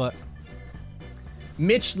guess yet, but...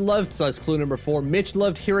 Mitch loved, so that's clue number 4. Mitch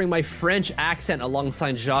loved hearing my French accent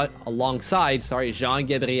alongside Jean-Gabriel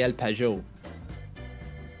Pajot.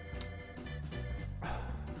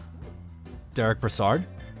 Derek Brassard?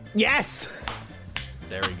 Yes!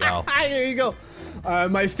 There we go. There you go.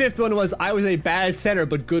 My 5th one was I was a bad center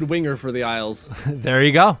but good winger for the Isles. There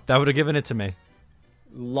you go. That would have given it to me.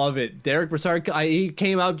 Love it. Derek Brassard, he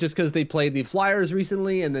came out just because they played the Flyers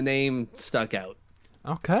recently and the name stuck out.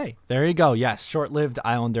 Okay. There you go. Yes. Short-lived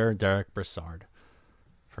Islander Derek Brassard.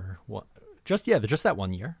 For what? Just that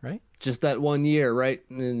 1 year, right? Just that 1 year, right?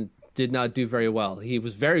 And did not do very well. He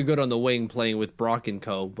was very good on the wing playing with Brock and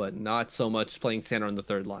co, but not so much playing center on the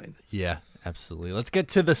third line. Yeah, absolutely. Let's get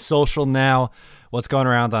to the social now. What's going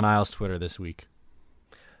around on Isles Twitter this week?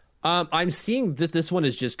 I'm seeing this one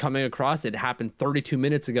is just coming across. It happened 32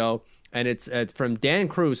 minutes ago, and it's from Dan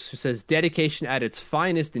Cruz, who says, dedication at its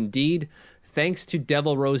finest indeed. Thanks to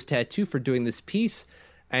Devil Rose Tattoo for doing this piece.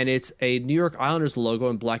 And it's a New York Islanders logo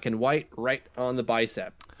in black and white right on the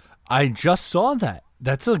bicep. I just saw that.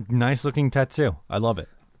 That's a nice looking tattoo. I love it.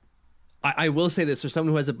 I will say this, for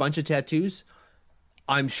someone who has a bunch of tattoos,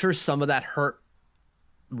 I'm sure some of that hurt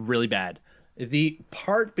really bad. The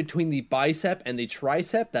part between the bicep and the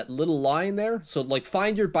tricep, that little line there, so like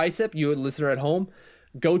find your bicep, you listener at home,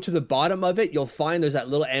 go to the bottom of it, you'll find there's that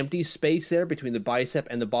little empty space there between the bicep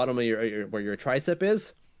and the bottom of your where your tricep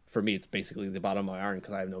is. For me, it's basically the bottom of my arm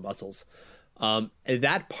because I have no muscles. And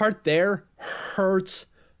that part there hurts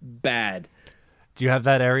bad. Do you have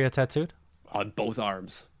that area tattooed? On both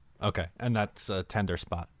arms. Okay, and that's a tender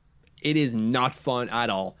spot. It is not fun at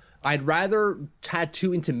all. I'd rather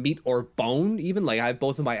tattoo into meat or bone, even. Like, I have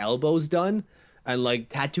both of my elbows done. And, like,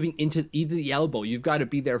 tattooing into either the elbow, you've got to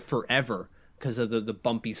be there forever because of the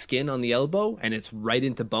bumpy skin on the elbow, and it's right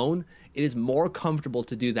into bone. It is more comfortable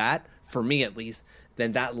to do that, for me at least,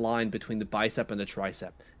 than that line between the bicep and the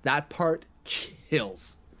tricep. That part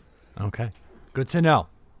kills. Okay, good to know.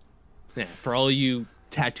 Yeah, for all you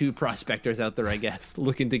tattoo prospectors out there, I guess,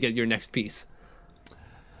 looking to get your next piece.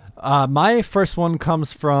 My first one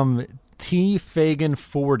comes from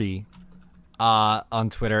TFagan40 on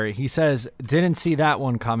Twitter. He says, didn't see that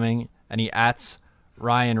one coming, and he ats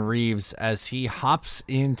Ryan Reeves as he hops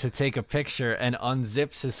in to take a picture and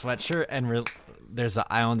unzips his sweatshirt, and there's an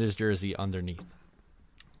Islanders jersey underneath.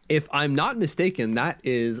 If I'm not mistaken, that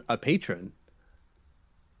is a patron.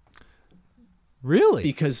 Really?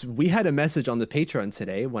 Because we had a message on the Patreon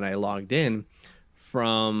today when I logged in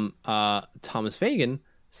from Thomas Fagan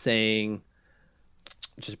saying,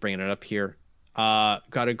 just bringing it up here,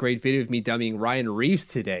 got a great video of me dummying Ryan Reeves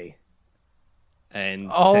today. And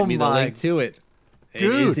sent me the link to it.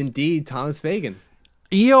 Dude. It is indeed Thomas Fagan.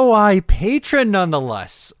 EOI patron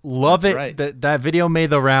nonetheless. Love That's it. right. That video made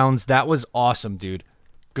the rounds. That was awesome, dude.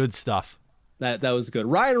 Good stuff. That was good.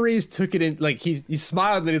 Ryan Reeves took it in, like, he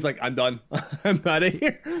smiled and he's like, I'm done. I'm out of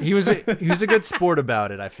here. He was a good sport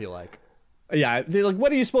about it, I feel like. Yeah, they're like,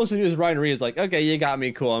 what are you supposed to do? Is Ryan Reeves like, okay, you got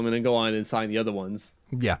me, cool. I'm gonna go on and sign the other ones.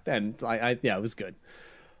 Yeah. And yeah, it was good.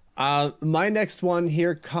 My next one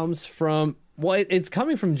here comes from, well, it's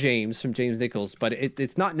coming from James Nichols, but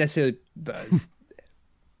it's not necessarily.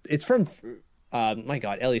 It's from, my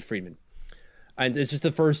God, Ellie Friedman, and it's just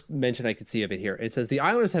the first mention I could see of it here. It says the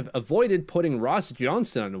Islanders have avoided putting Ross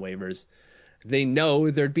Johnston on the waivers. They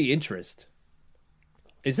know there'd be interest.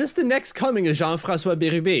 Is this the next coming of Jean-François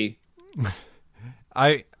Berube?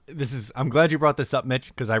 I'm glad you brought this up, Mitch,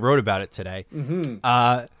 because I wrote about it today.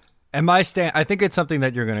 Mm-hmm. And my stand, I think it's something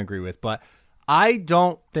that you're going to agree with, but I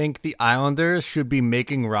don't think the Islanders should be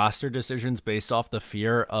making roster decisions based off the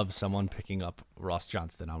fear of someone picking up Ross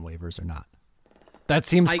Johnston on waivers or not. That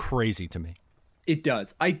seems crazy to me. It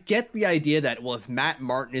does. I get the idea that, well, if Matt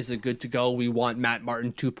Martin is a good to go, we want Matt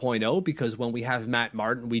Martin 2.0 because when we have Matt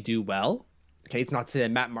Martin, we do well. Okay, it's not to say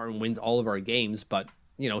that Matt Martin wins all of our games, but,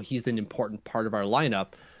 he's an important part of our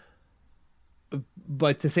lineup.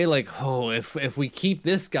 But to say, like, oh, if we keep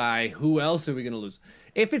this guy, who else are we going to lose?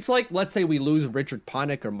 If it's like, let's say we lose Richard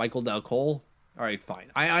Panik or Michael Del Cole, all right,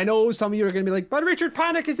 fine. I know some of you are going to be like, but Richard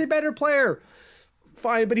Panik is a better player.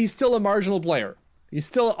 Fine, but he's still a marginal player. He's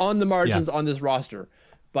still on the margins on this roster.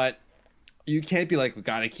 But you can't be like, we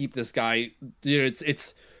got to keep this guy.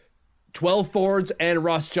 It's 12 forwards and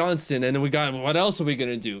Ross Johnston, and then we got, what else are we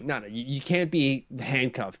going to do? No, you can't be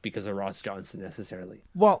handcuffed because of Ross Johnston necessarily.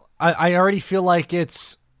 Well, I already feel like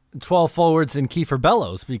it's 12 forwards and Kiefer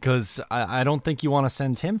Bellows because I don't think you want to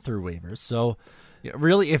send him through waivers. So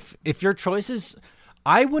really, if your choice is,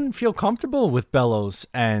 I wouldn't feel comfortable with Bellows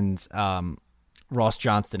and Ross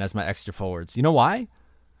Johnston as my extra forwards. You know why?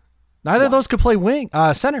 Neither of those could play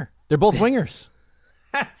center. They're both wingers.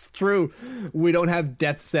 That's true. We don't have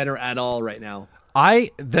depth center at all right now.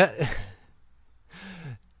 The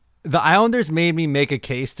Islanders made me make a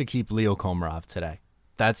case to keep Leo Komarov today.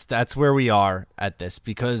 That's where we are at this,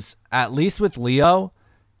 because at least with Leo,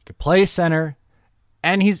 he could play center,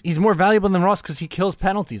 and he's more valuable than Ross because he kills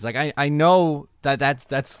penalties. Like I know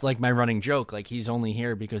that's like my running joke. Like he's only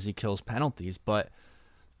here because he kills penalties, but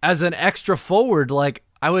as an extra forward, like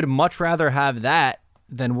I would much rather have that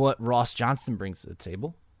than what Ross Johnston brings to the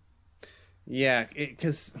table. Yeah,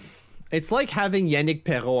 because it's like having Yannick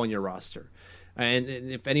Perreault on your roster. And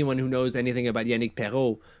if anyone who knows anything about Yannick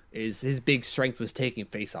Perreault, is his big strength was taking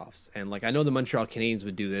faceoffs. And like I know the Montreal Canadiens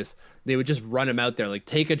would do this. They would just run him out there, like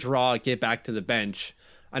take a draw, get back to the bench.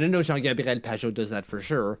 I don't know Jean-Gabriel Pageau does that for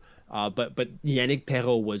sure. But Yannick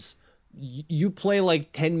Perreault was, you play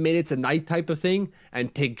like 10 minutes a night type of thing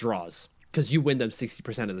and take draws because you win them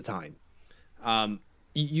 60% of the time.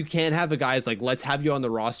 You can't have a guy that's like, let's have you on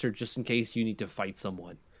the roster just in case you need to fight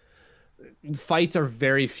someone. Fights are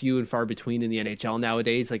very few and far between in the NHL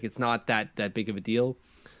nowadays. Like it's not that big of a deal.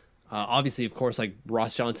 Obviously, of course, like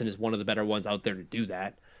Ross Johnston is one of the better ones out there to do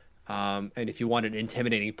that. And if you want an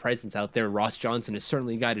intimidating presence out there, Ross Johnston is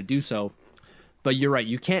certainly a guy to do so. But you're right.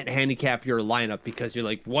 You can't handicap your lineup because you're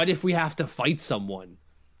like, what if we have to fight someone?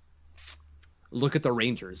 Look at the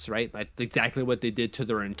Rangers, right? That's exactly what they did to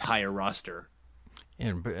their entire roster.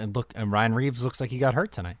 And look, and Ryan Reeves looks like he got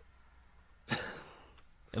hurt tonight.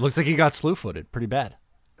 It looks like he got slew-footed pretty bad.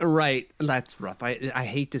 Right. That's rough. I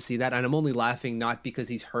hate to see that. And I'm only laughing not because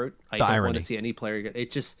he's hurt. I don't want to see any player get.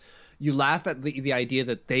 It's just, you laugh at the idea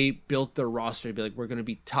that they built their roster to be like, we're going to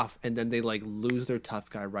be tough. And then they like lose their tough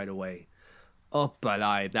guy right away. Oh,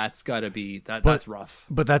 but that's got to be, that's rough.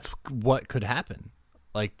 But that's what could happen.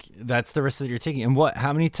 Like, that's the risk that you're taking. And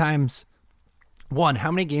how many times,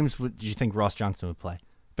 how many games do you think Ross Johnston would play?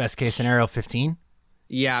 Best case scenario, 15?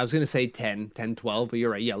 Yeah, I was going to say 10, 12, but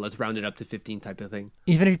you're right. Yeah, let's round it up to 15 type of thing.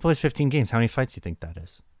 Even if he plays 15 games, how many fights do you think that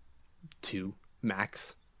is? 2,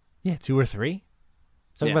 max. Yeah, 2 or 3.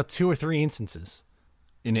 Talking about 2 or 3 instances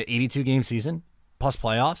in an 82-game season, plus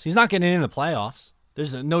playoffs. He's not getting into the playoffs.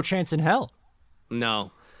 There's no chance in hell.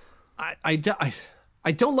 No. I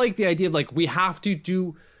don't like the idea of, like, we have to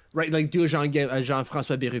do, right, like, do a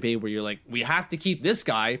Jean-François Bérubé where you're like, we have to keep this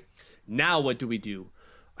guy. Now what do we do?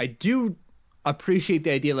 I do appreciate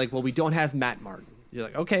the idea, like, well, we don't have Matt Martin. You're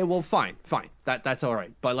like, okay, well, fine. That's all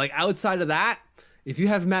right. But, like, outside of that, if you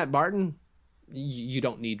have Matt Martin, you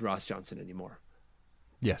don't need Ross Johnston anymore.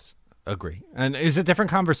 Yes, agree. And it's a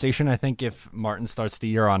different conversation, I think, if Martin starts the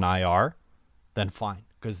year on IR, then fine.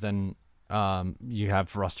 Because then you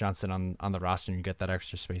have Ross Johnston on the roster and you get that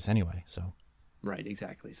extra space anyway. So, right,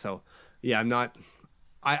 exactly. So, yeah,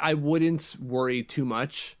 I wouldn't worry too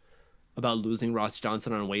much about losing Ross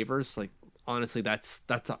Johnston on waivers. Like, honestly, that's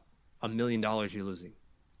 $1 million you're losing,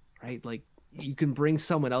 right? Like, you can bring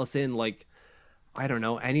someone else in, like, I don't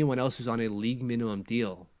know, anyone else who's on a league minimum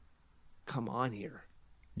deal. Come on here.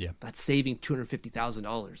 Yeah. That's saving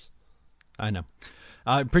 $250,000. I know.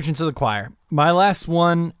 Preaching to the choir. My last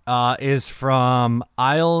one is from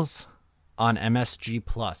Isles on MSG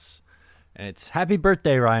Plus. And it's Happy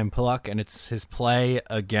Birthday, Ryan Pulock, and it's his play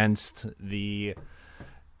against the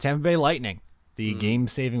Tampa Bay Lightning, the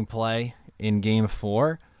game-saving play in Game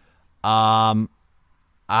 4. Well,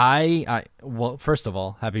 first of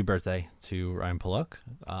all, happy birthday to Ryan Pulock.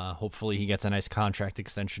 Hopefully he gets a nice contract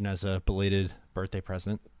extension as a belated birthday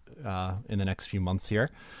present in the next few months here.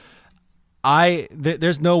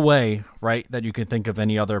 There's no way, right, that you can think of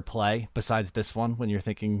any other play besides this one when you're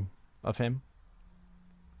thinking of him.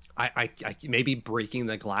 I maybe breaking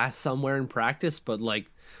the glass somewhere in practice, but like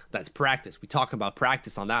that's practice. We talk about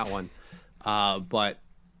practice on that one, but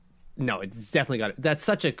no, it's definitely got it. That's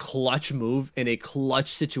such a clutch move in a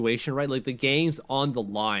clutch situation, right? Like the game's on the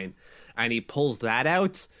line, and he pulls that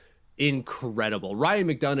out. Incredible. Ryan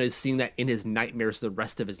McDonough is seeing that in his nightmares the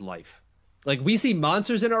rest of his life. Like we see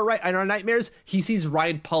monsters in our nightmares. He sees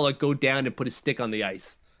Ryan Pulock go down and put his stick on the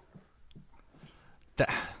ice.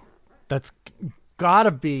 That's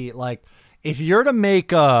gotta be like, if you're to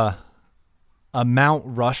make a Mount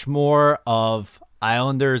Rushmore of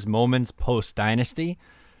Islanders moments post Dynasty,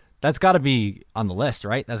 that's got to be on the list,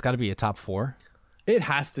 right? That's got to be a top 4. It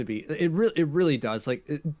has to be. It really does. Like,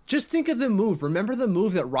 just think of the move. Remember the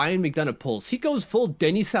move that Ryan McDonough pulls. He goes full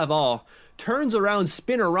Denis Savard, turns around,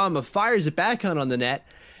 spinorama, fires it back on the net,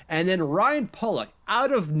 and then Ryan Pulock,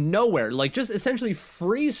 out of nowhere, like just essentially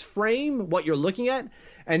freeze frame what you're looking at,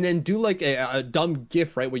 and then do like a dumb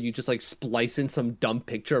gif, right, where you just like splice in some dumb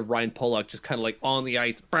picture of Ryan Pulock just kind of like on the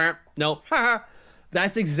ice. No,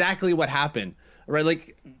 that's exactly what happened. Right,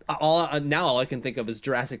 like all I can think of is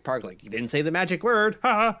Jurassic Park. Like, you didn't say the magic word.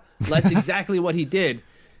 That's exactly what he did.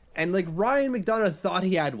 And like Ryan McDonough thought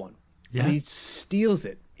he had one. Yeah. And he steals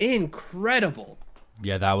it. Incredible.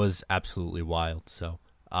 Yeah, that was absolutely wild. So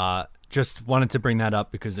just wanted to bring that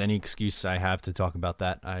up because any excuse I have to talk about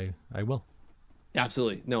that, I will.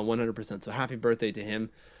 Absolutely. No, 100%. So happy birthday to him.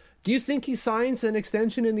 Do you think he signs an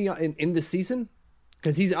extension in the season?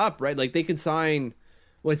 Because he's up, right? Like they could sign...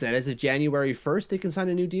 What's that? As of January 1st, they can sign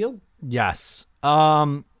a new deal? Yes.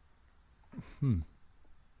 I'm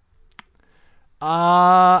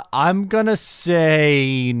gonna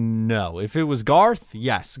say no. If it was Garth,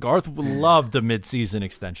 yes. Garth would love the mid-season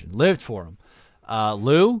extension. Lived for him.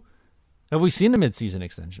 Lou, have we seen a mid-season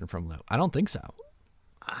extension from Lou? I don't think so.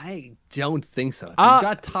 I don't think so. If you've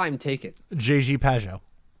got time, take it. JG Pageau.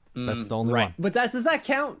 That's the only one. But does that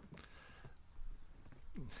count?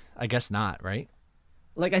 I guess not, right?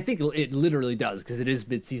 Like, I think it literally does because it is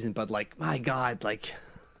mid-season, but like, my God, like,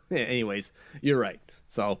 anyways, you're right.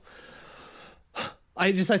 So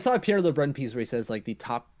I saw a Pierre LeBrun piece where he says like the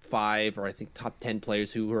top 5 or I think top 10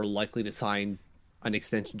 players who are likely to sign an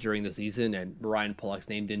extension during the season, and Ryan Pulock's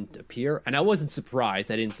name didn't appear. And I wasn't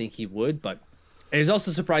surprised. I didn't think he would, but it was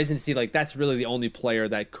also surprising to see like that's really the only player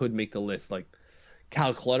that could make the list. Like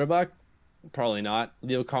Cal Clutterbuck, probably not.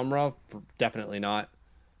 Leo Komarov, definitely not.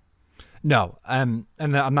 No, and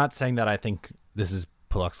I'm not saying that I think this is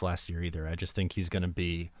Pulock's last year either. I just think he's going to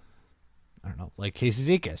be, I don't know, like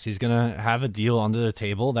Casey Zizekas. He's going to have a deal under the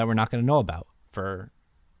table that we're not going to know about for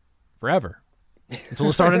forever until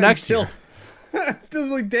the start of next year. Until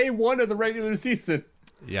like day 1 of the regular season.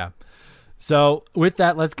 Yeah. So with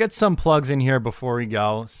that, let's get some plugs in here before we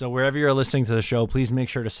go. So wherever you're listening to the show, please make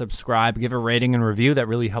sure to subscribe, give a rating and review. That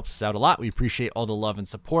really helps us out a lot. We appreciate all the love and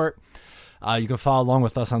support. You can follow along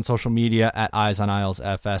with us on social media at Eyes on Isles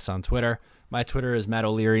FS on Twitter. My Twitter is Matt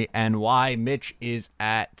O'Leary NY. Mitch is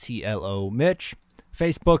at TLO Mitch.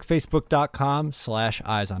 Facebook,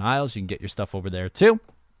 facebook.com/Eyes on Isles. You can get your stuff over there too.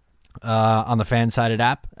 On the fan-sided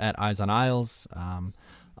app at Eyes on Isles. On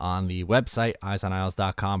the website,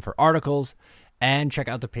 eyesonisles.com for articles. And check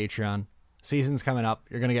out the Patreon. Season's coming up.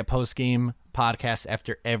 You're going to get post-game podcasts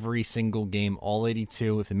after every single game, all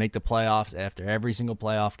 82. If they make the playoffs, after every single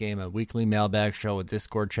playoff game, a weekly mailbag show, a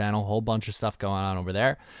Discord channel, whole bunch of stuff going on over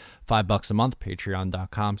there. $5 a month,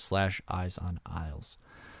 patreon.com/EyesOnIsles.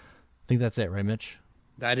 I think that's it, right, Mitch?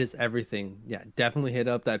 That is everything. Yeah, definitely hit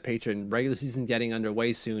up that Patreon. Regular season getting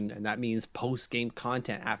underway soon, and that means post-game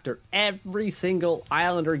content after every single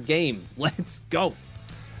Islander game. Let's go.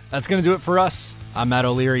 That's going to do it for us. I'm Matt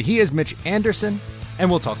O'Leary. He is Mitch Anderson, and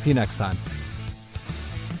we'll talk to you next time.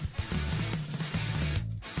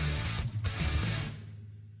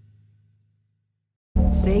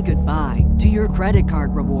 Say goodbye to your credit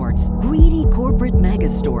card rewards. Greedy corporate mega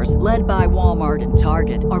stores, led by Walmart and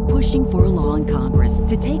Target, are pushing for a law in Congress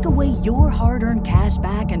to take away your hard-earned cash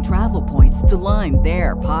back and travel points to line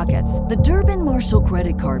their pockets. The Durbin-Marshall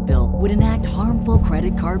credit card bill would enact harmful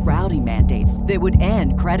credit card routing mandates that would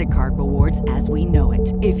end credit card rewards as we know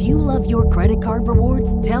it. If you love your credit card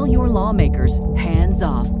rewards, tell your lawmakers, hands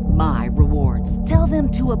off my rewards. Tell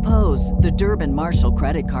them to oppose the Durbin-Marshall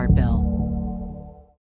credit card bill.